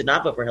Obama, who did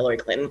not vote for Hillary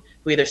Clinton,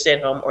 who either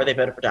stayed home or they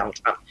voted for Donald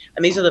Trump.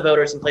 And these are the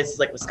voters in places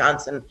like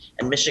Wisconsin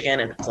and Michigan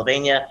and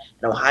Pennsylvania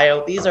and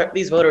Ohio.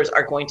 These voters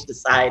are going to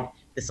decide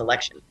this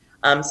election.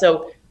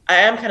 So I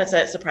am kind of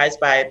surprised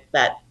by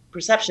that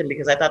perception,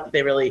 because I thought that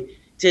they really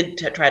did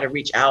try to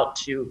reach out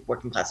to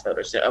working class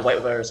voters, white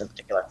voters in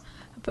particular.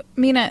 But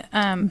Mina,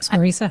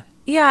 Marisa.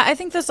 Yeah, I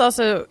think this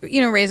also,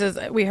 raises,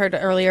 we heard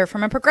earlier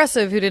from a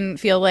progressive who didn't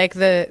feel like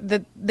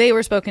they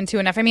were spoken to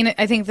enough. I mean,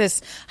 I think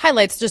this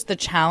highlights just the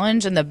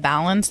challenge and the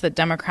balance that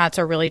Democrats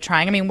are really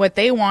trying. I mean, what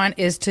they want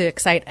is to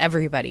excite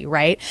everybody,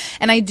 right?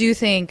 And I do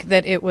think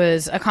that it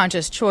was a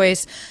conscious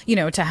choice,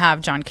 to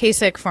have John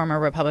Kasich, former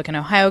Republican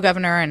Ohio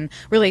governor, and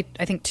really,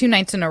 I think 2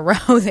 nights in a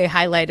row, they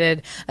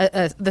highlighted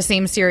the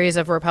same series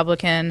of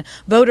Republican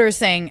voters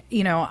saying,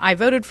 I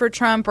voted for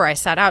Trump, or I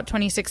sat out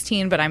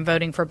 2016, but I'm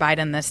voting for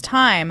Biden this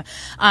time.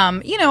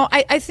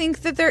 I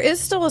think that there is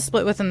still a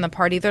split within the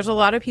party. There's a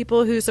lot of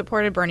people who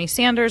supported Bernie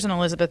Sanders and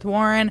Elizabeth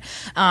Warren,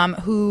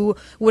 who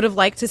would have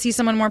liked to see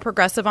someone more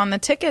progressive on the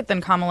ticket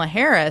than Kamala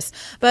Harris.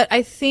 But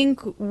I think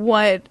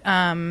what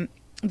the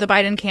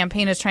Biden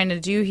campaign is trying to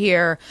do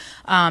here,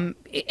 and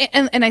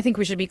I think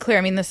we should be clear,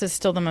 I mean, this is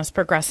still the most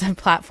progressive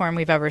platform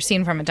we've ever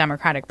seen from a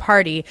Democratic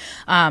Party.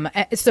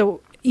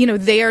 So,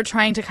 they are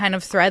trying to kind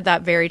of thread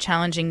that very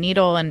challenging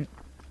needle, and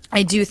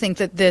I do think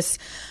that this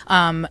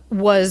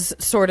was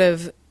sort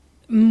of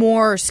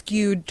more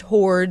skewed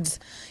towards,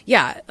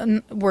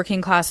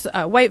 working class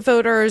white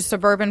voters,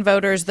 suburban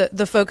voters,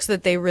 the folks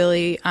that they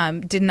really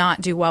did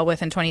not do well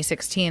with in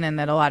 2016, and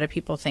that a lot of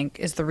people think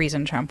is the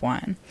reason Trump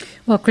won.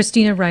 Well,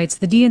 Christina writes,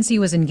 the DNC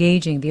was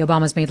engaging. The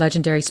Obamas made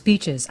legendary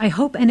speeches. I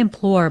hope and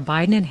implore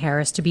Biden and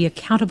Harris to be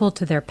accountable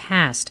to their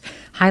past,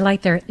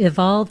 highlight their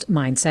evolved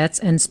mindsets,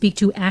 and speak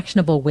to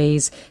actionable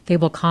ways they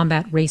will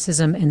combat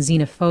racism and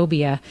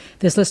xenophobia.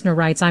 This listener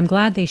writes, I'm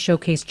glad they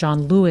showcased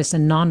John Lewis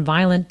and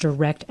nonviolent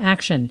direct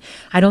action.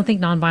 I don't think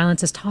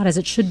nonviolence is taught as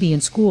it should be in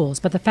schools,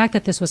 but the fact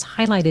that this was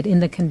highlighted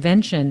in the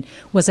convention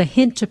was a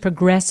hint to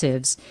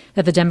progressives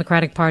that the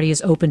Democratic Party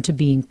is open to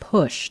being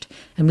pushed,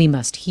 and we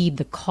must heed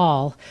the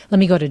call. Let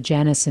me go to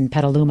Janice in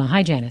Petaluma.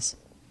 Hi, Janice.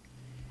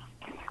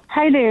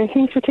 Hi there.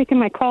 Thanks for taking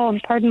my call,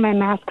 and pardon my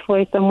mask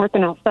voice. I'm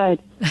working outside.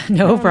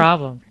 No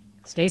problem.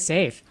 Stay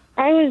safe.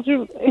 I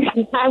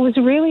was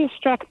really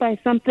struck by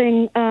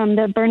something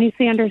that Bernie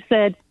Sanders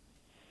said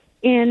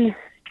in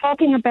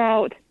talking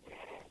about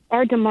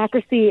our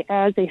democracy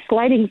as a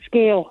sliding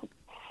scale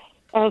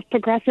of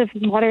progressive,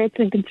 moderates,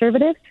 and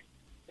conservatives,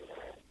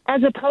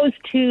 as opposed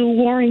to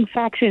warring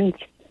factions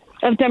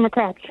of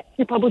Democrats,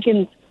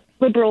 Republicans,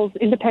 liberals,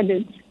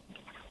 independents.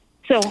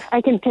 So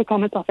I can take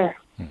comments off there.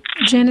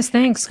 Janice,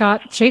 thanks.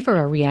 Scott Schaefer,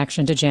 a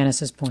reaction to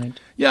Janice's point.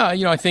 Yeah,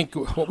 I think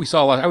what we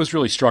saw, I was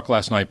really struck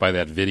last night by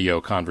that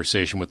video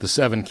conversation with the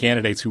 7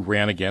 candidates who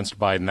ran against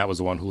Biden. That was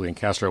the one Julian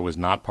Castro was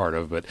not part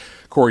of, but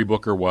Cory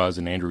Booker was,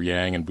 and Andrew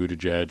Yang and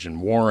Buttigieg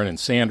and Warren and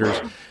Sanders.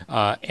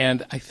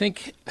 And I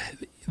think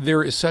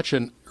there is such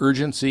an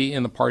urgency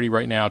in the party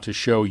right now to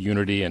show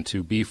unity and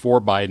to be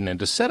for Biden and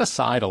to set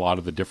aside a lot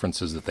of the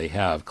differences that they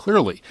have.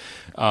 Clearly,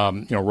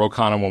 Ro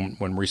Khanna,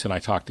 when Marisa and I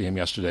talked to him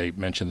yesterday,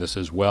 mentioned this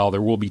as well.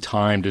 There will be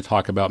time to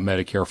talk about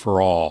Medicare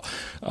for all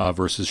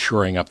versus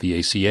shoring up the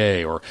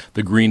ACA or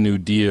the Green New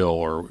Deal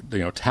or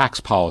tax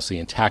policy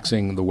and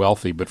taxing the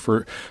wealthy. But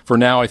for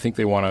now, I think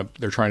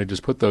they're trying to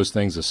just put those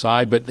things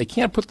aside. But they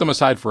can't put them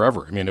aside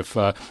forever. I mean,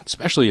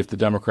 especially if the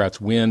Democrats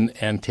win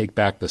and take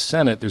back the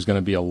Senate, there's going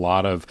to be a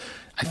lot of,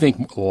 I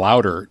think,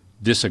 louder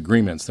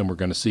disagreements than we're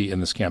going to see in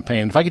this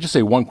campaign. If I could just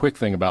say one quick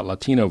thing about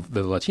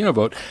the Latino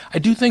vote, I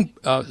do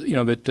think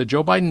that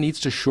Joe Biden needs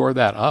to shore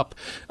that up.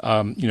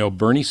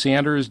 Bernie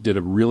Sanders did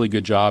a really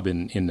good job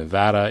in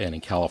Nevada and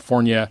in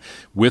California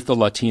with the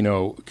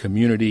Latino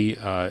community.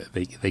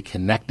 They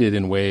connected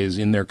in ways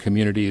in their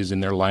communities, in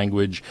their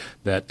language,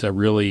 that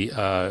really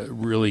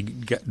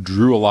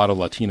drew a lot of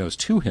Latinos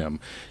to him.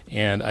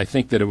 And I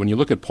think that when you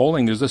look at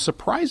polling, there's a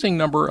surprising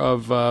number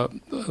of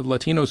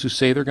Latinos who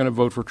say they're going to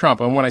vote for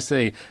Trump. And when I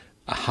say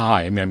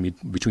high, I mean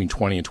between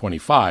 20 and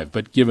 25.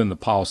 But given the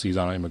policies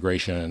on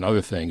immigration and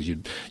other things,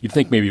 you'd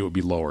think maybe it would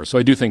be lower. So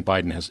I do think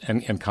Biden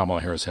and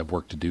Kamala Harris have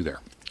work to do there.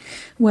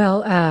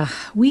 Well,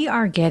 we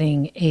are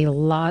getting a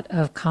lot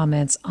of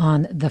comments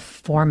on the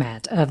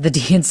format of the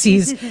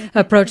DNC's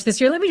approach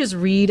this year. Let me just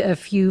read a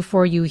few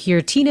for you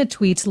here. Tina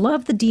tweets,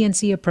 "Love the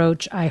DNC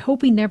approach. I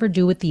hope we never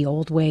do it the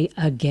old way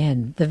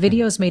again. The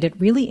videos made it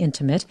really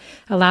intimate,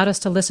 allowed us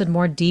to listen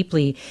more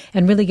deeply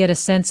and really get a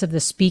sense of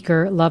the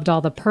speaker. Loved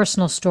all the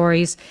personal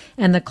stories,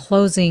 and the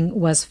closing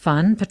was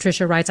fun."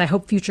 Patricia writes, "I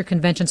hope future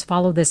conventions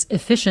follow this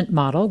efficient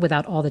model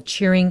without all the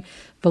cheering,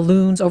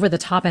 balloons,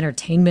 over-the-top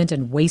entertainment,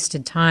 and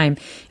wasted time.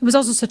 It was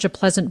also such a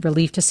pleasant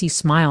relief to see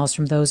smiles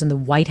from those in the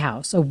White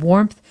House, a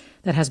warmth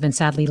that has been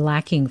sadly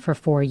lacking for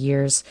 4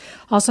 years."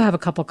 Also have a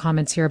couple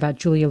comments here about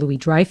Julia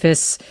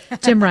Louis-Dreyfus.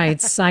 Tim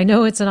writes, "I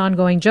know it's an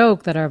ongoing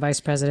joke that our Vice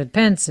President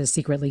Pence is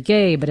secretly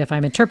gay, but if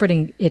I'm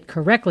interpreting it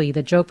correctly,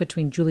 the joke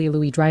between Julia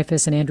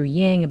Louis-Dreyfus and Andrew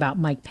Yang about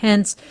Mike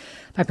Pence,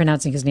 by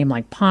pronouncing his name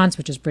like Ponce,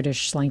 which is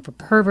British slang for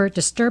pervert,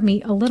 disturbed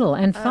me a little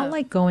and felt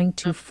like going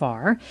too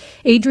far."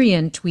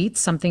 Adrian tweets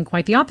something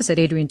quite the opposite.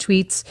 Adrian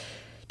tweets,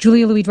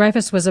 "Julia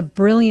Louis-Dreyfus was a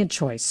brilliant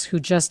choice who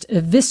just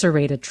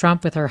eviscerated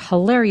Trump with her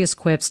hilarious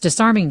quips,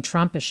 disarming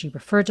Trump as she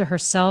referred to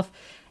herself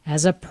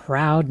as a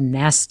proud,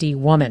 nasty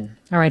woman."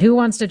 All right, who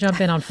wants to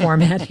jump in on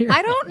format here?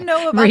 I don't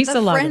know about Marisa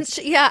the Loggins. French.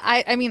 Yeah,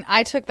 I mean,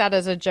 I took that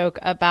as a joke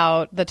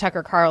about the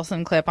Tucker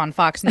Carlson clip on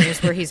Fox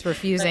News where he's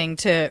refusing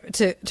to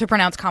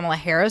pronounce Kamala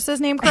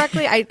Harris's name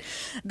correctly.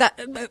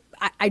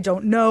 I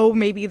don't know.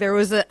 Maybe there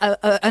was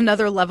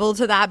another level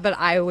to that, but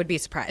I would be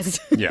surprised.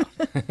 Yeah.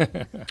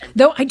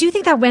 Though I do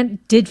think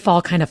that did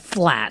fall kind of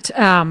flat,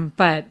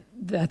 but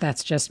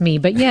that's just me.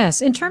 But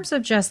yes, in terms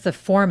of just the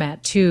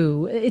format,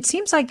 too, it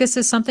seems like this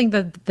is something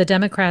that the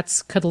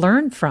Democrats could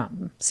learn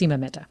from. Seema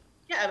Mehta.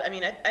 Yeah, I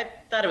mean, I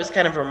thought it was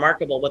kind of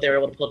remarkable what they were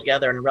able to pull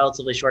together in a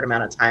relatively short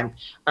amount of time.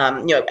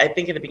 I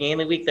think at the beginning of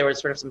the week, there was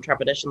sort of some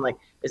trepidation, like,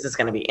 is this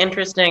going to be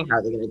interesting? How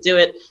are they going to do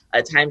it?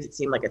 At times it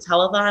seemed like a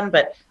telethon,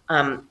 but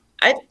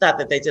I thought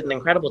that they did an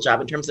incredible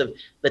job in terms of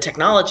the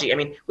technology. I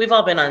mean, we've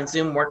all been on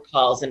Zoom work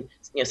calls and,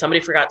 somebody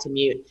forgot to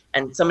mute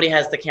and somebody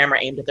has the camera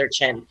aimed at their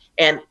chin.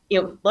 And,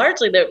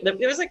 largely there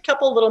was a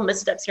couple little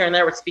missteps here and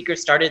there where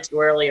speakers started too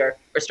early or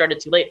started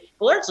too late.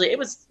 But largely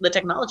the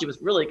technology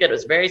was really good. It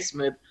was very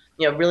smooth,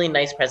 really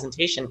nice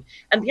presentation.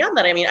 And beyond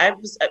that, I mean, I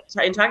was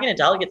in talking to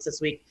delegates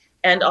this week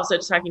and also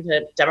talking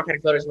to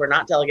Democratic voters who are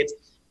not delegates.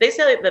 They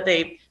say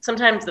that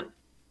sometimes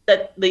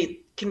that the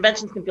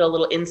conventions can feel a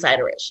little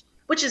insiderish,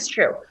 which is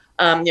true.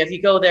 If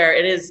you go there,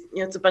 it is,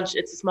 it's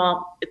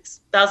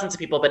it's thousands of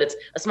people, but it's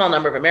a small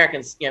number of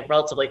Americans,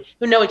 relatively,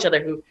 who know each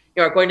other, who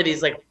are going to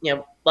these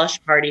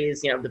lush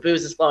parties, the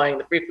booze is flowing,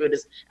 the free food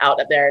is out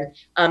up there.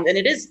 And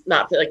it is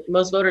not like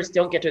most voters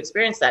don't get to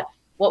experience that.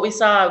 What we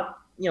saw,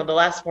 the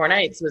last 4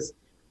 nights was,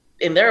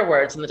 in their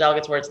words, in the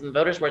delegates' words, and the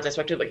voters' words I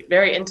spoke to, like,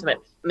 very intimate.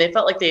 And they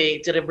felt like they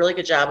did a really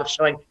good job of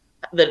showing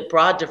the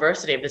broad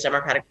diversity of the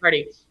Democratic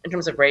Party in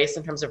terms of race,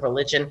 in terms of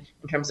religion,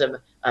 in terms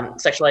of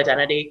sexual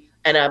identity,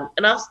 and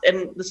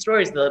the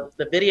stories, the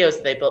videos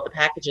that they built, the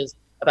packages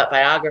about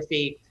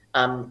biography,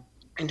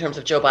 in terms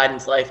of Joe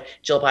Biden's life,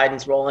 Jill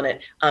Biden's role in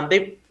it.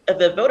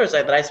 The voters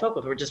that I spoke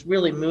with were just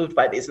really moved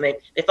by these, and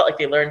they felt like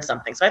they learned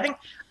something. So I think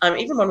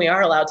even when we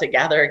are allowed to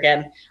gather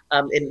again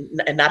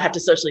and not have to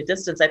socially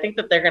distance, I think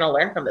that they're going to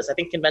learn from this. I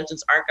think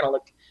conventions aren't going to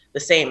look the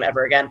same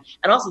ever again.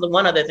 And also the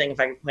one other thing, if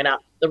I can point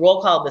out, the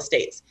roll call of the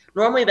states.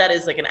 Normally that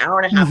is like an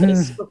hour and a half and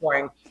it's super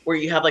boring, where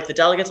you have like the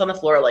delegates on the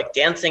floor like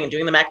dancing and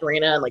doing the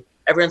Macarena and like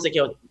everyone's like,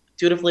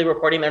 dutifully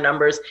reporting their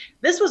numbers.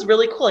 This was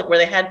really cool, like where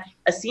they had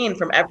a scene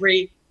from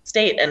every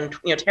state and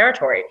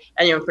territory.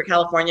 And for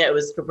California, it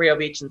was Cabrillo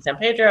Beach and San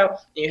Pedro.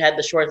 You had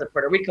the shores of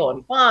Puerto Rico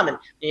and Guam, and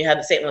you had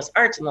the St. Louis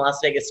Arch and the Las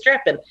Vegas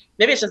Strip. And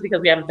maybe it's just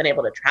because we haven't been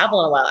able to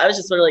travel in a while. I was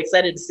just really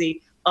excited to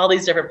see all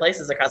these different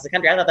places across the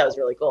country. I thought that was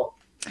really cool.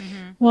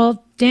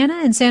 Well,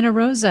 Dana in Santa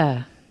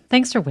Rosa,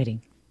 thanks for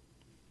waiting.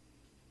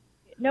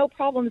 No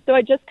problem. So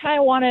I just kind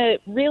of want to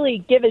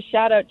really give a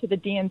shout out to the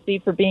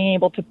DNC for being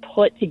able to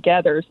put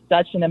together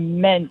such an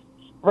immense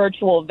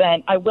virtual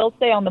event. I will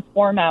say on the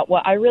format,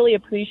 what I really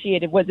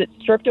appreciated was it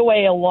stripped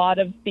away a lot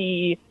of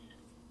the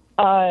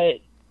kind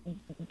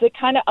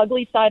of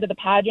ugly side of the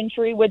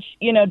pageantry, which,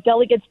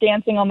 delegates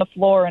dancing on the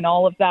floor and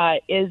all of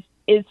that is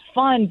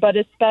fun, but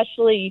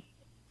especially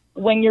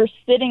when you're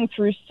sitting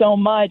through so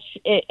much,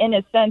 in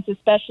a sense,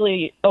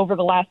 especially over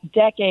the last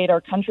decade,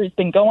 our country's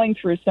been going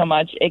through so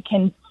much, it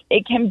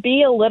can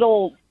be a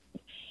little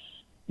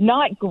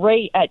not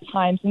great at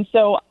times. And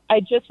so I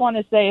just want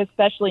to say,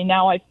 especially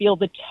now, I feel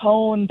the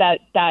tone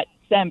that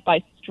sent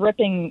by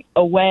stripping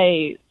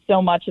away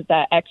so much of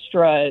that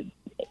extra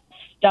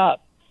stuff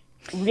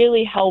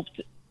really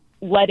helped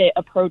let it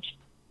approach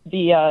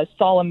the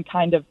solemn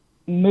kind of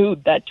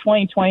mood that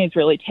 2020 has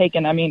really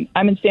taken. I mean,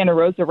 I'm in Santa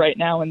Rosa right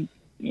now, and,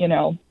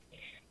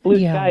 blue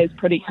sky is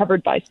pretty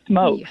covered by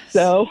smoke. Yes.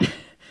 So...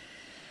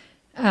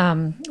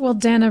 well,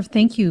 Dana,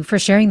 thank you for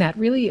sharing that.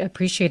 Really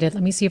appreciate it.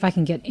 Let me see if I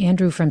can get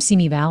Andrew from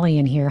Simi Valley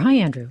in here. Hi,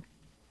 Andrew.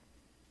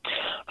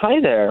 Hi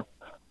there.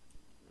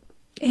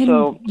 And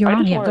so you're I on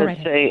just here. wanted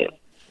to say,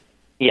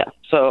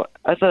 so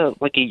as a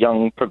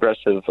young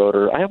progressive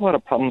voter, I have a lot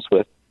of problems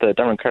with the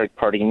Democratic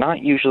Party not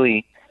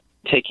usually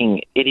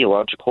taking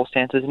ideological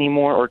stances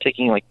anymore, or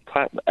taking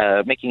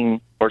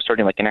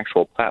starting an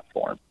actual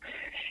platform.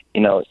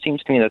 It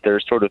seems to me that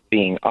they're sort of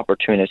being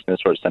opportunist in the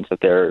sort of sense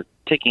that they're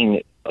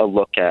taking a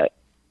look at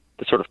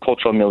the sort of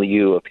cultural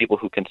milieu of people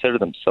who consider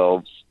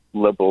themselves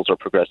liberals or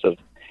progressive,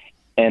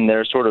 and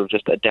they're sort of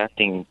just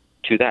adapting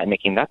to that and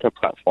making that their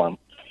platform.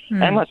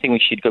 And I'm not saying we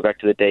should go back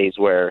to the days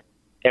where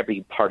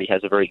every party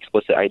has a very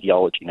explicit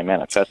ideology and a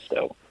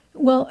manifesto.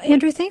 Well,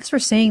 Andrew, thanks for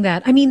saying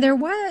that. I mean, there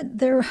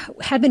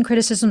had been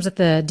criticisms that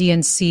the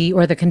DNC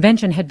or the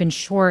convention had been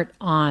short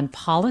on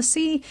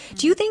policy.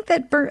 Do you think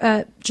that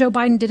Joe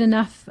Biden did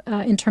enough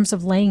in terms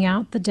of laying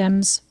out the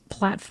Dems'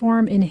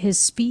 platform in his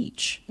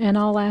speech? And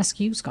I'll ask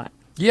you, Scott.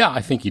 Yeah,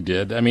 I think he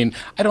did. I mean,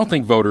 I don't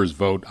think voters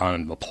vote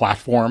on the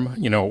platform,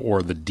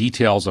 or the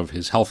details of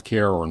his health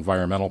care or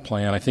environmental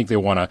plan. I think they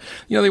want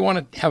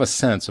to, have a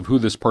sense of who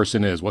this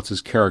person is. What's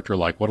his character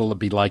like? What'll it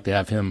be like to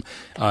have him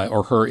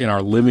or her in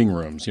our living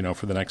rooms,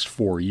 for the next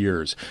 4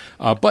 years?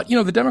 But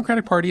the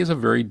Democratic Party is a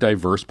very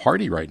diverse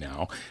party right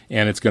now,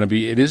 and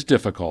it is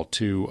difficult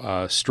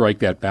to strike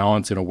that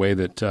balance in a way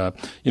that,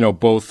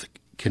 both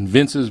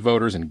convinces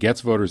voters and gets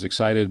voters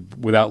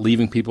excited without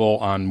leaving people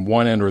on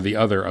one end or the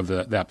other of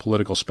that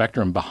political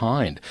spectrum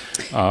behind.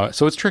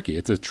 So it's tricky.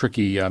 It's a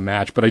tricky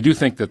match. But I do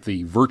think that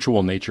the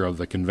virtual nature of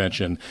the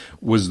convention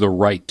was the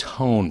right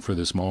tone for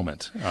this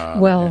moment.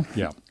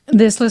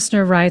 This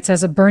listener writes,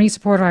 as a Bernie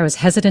supporter, I was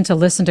hesitant to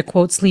listen to,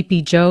 quote,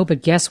 Sleepy Joe,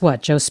 but guess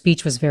what? Joe's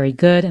speech was very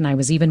good, and I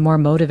was even more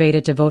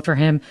motivated to vote for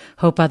him.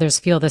 Hope others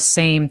feel the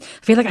same.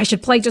 I feel like I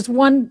should play just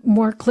one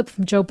more clip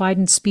from Joe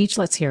Biden's speech.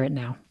 Let's hear it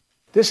now.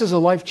 This is a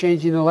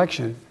life-changing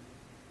election.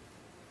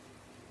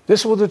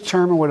 This will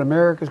determine what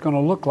America is going to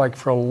look like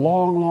for a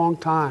long, long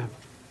time.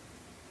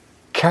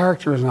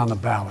 Character is on the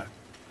ballot.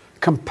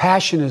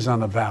 Compassion is on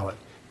the ballot.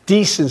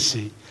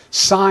 Decency,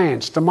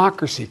 science,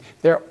 democracy,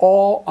 they're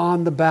all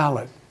on the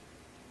ballot.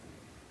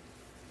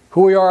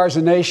 Who we are as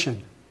a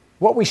nation,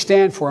 what we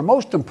stand for, and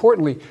most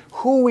importantly,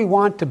 who we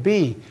want to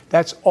be,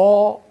 that's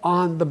all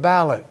on the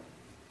ballot.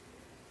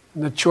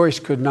 And the choice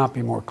could not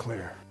be more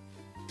clear.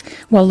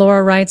 Well,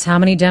 Laura writes, how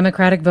many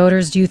Democratic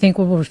voters do you think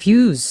will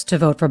refuse to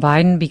vote for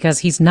Biden because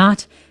he's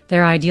not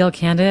their ideal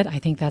candidate? I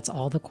think that's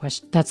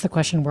the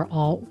question we're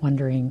all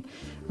wondering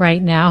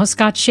right now.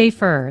 Scott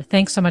Schaefer,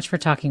 thanks so much for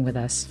talking with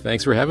us.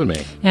 Thanks for having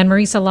me. And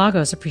Marisa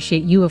Lagos,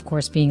 appreciate you, of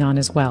course, being on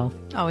as well.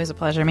 Always a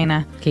pleasure,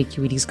 Mina.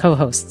 KQED's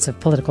co-hosts of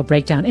Political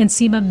Breakdown. And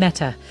Seema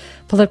Mehta,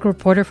 political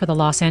reporter for the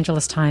Los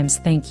Angeles Times.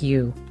 Thank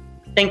you.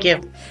 Thank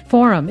you.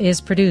 Forum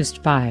is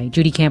produced by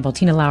Judy Campbell,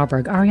 Tina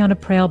Lauerberg, Ariana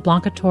Prael,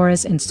 Blanca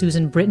Torres, and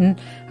Susan Britton.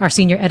 Our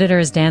senior editor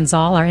is Dan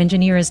Zoll. Our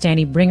engineer is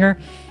Danny Bringer.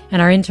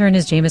 And our intern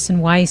is Jameson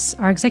Weiss.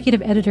 Our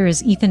executive editor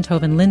is Ethan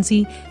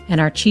Tobin-Lindsay. And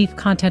our chief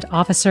content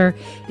officer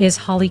is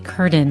Holly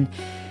Curden.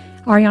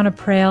 Ariana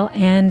Prael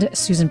and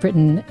Susan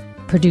Britton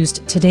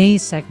produced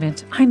today's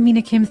segment. I'm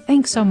Mina Kim.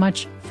 Thanks so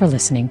much for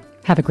listening.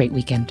 Have a great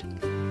weekend.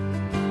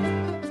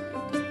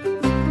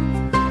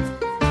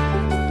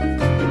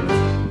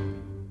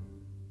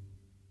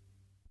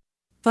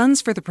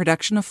 Funds for the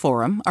production of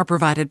Forum are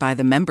provided by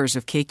the members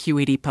of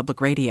KQED Public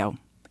Radio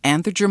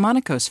and the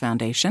Germanicos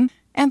Foundation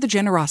and the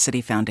Generosity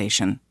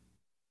Foundation.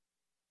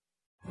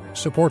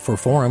 Support for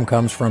Forum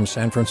comes from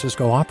San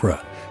Francisco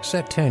Opera.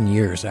 Set 10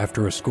 years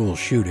after a school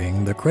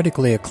shooting, the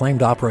critically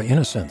acclaimed opera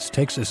Innocence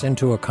takes us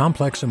into a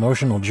complex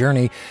emotional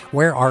journey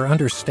where our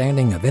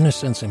understanding of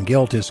innocence and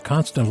guilt is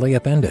constantly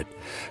upended.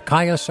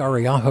 Kaya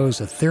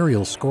Sariaho's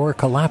ethereal score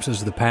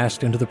collapses the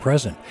past into the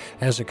present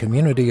as a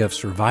community of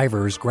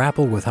survivors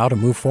grapple with how to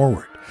move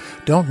forward.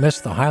 Don't miss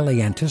the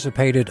highly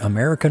anticipated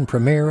American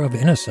premiere of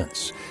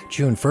Innocence,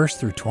 June 1st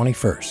through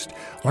 21st.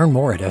 Learn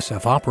more at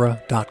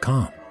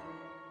sfopera.com.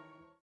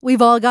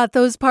 We've all got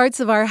those parts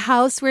of our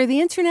house where the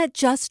internet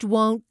just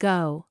won't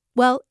go.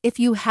 Well, if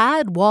you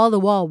had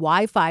wall-to-wall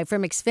Wi-Fi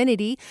from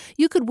Xfinity,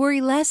 you could worry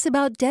less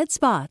about dead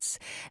spots.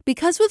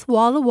 Because with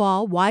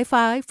wall-to-wall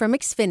Wi-Fi from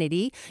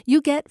Xfinity,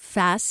 you get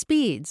fast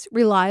speeds,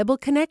 reliable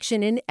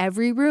connection in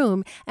every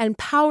room, and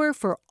power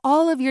for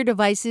all of your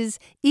devices,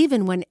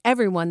 even when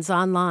everyone's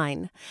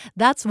online.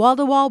 That's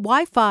wall-to-wall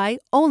Wi-Fi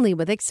only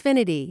with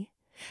Xfinity.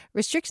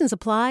 Restrictions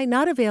apply,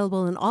 not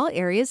available in all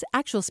areas.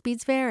 Actual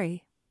speeds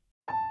vary.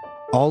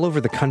 all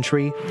over the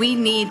country. We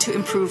need to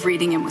improve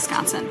reading in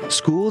Wisconsin.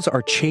 Schools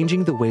are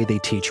changing the way they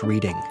teach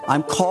reading.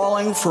 I'm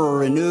calling for a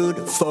renewed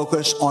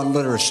focus on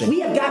literacy. We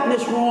have gotten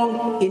this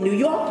wrong in New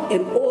York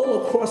and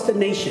all across the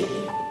nation.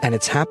 And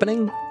it's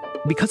happening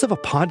because of a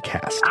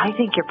podcast. I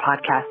think your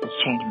podcast has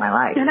changed my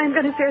life. And I'm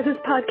going to share this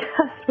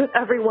podcast with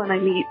everyone I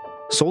meet.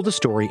 Sold a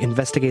Story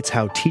investigates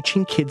how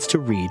teaching kids to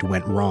read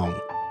went wrong.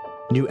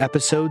 New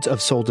episodes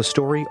of Sold a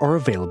Story are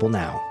available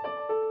now.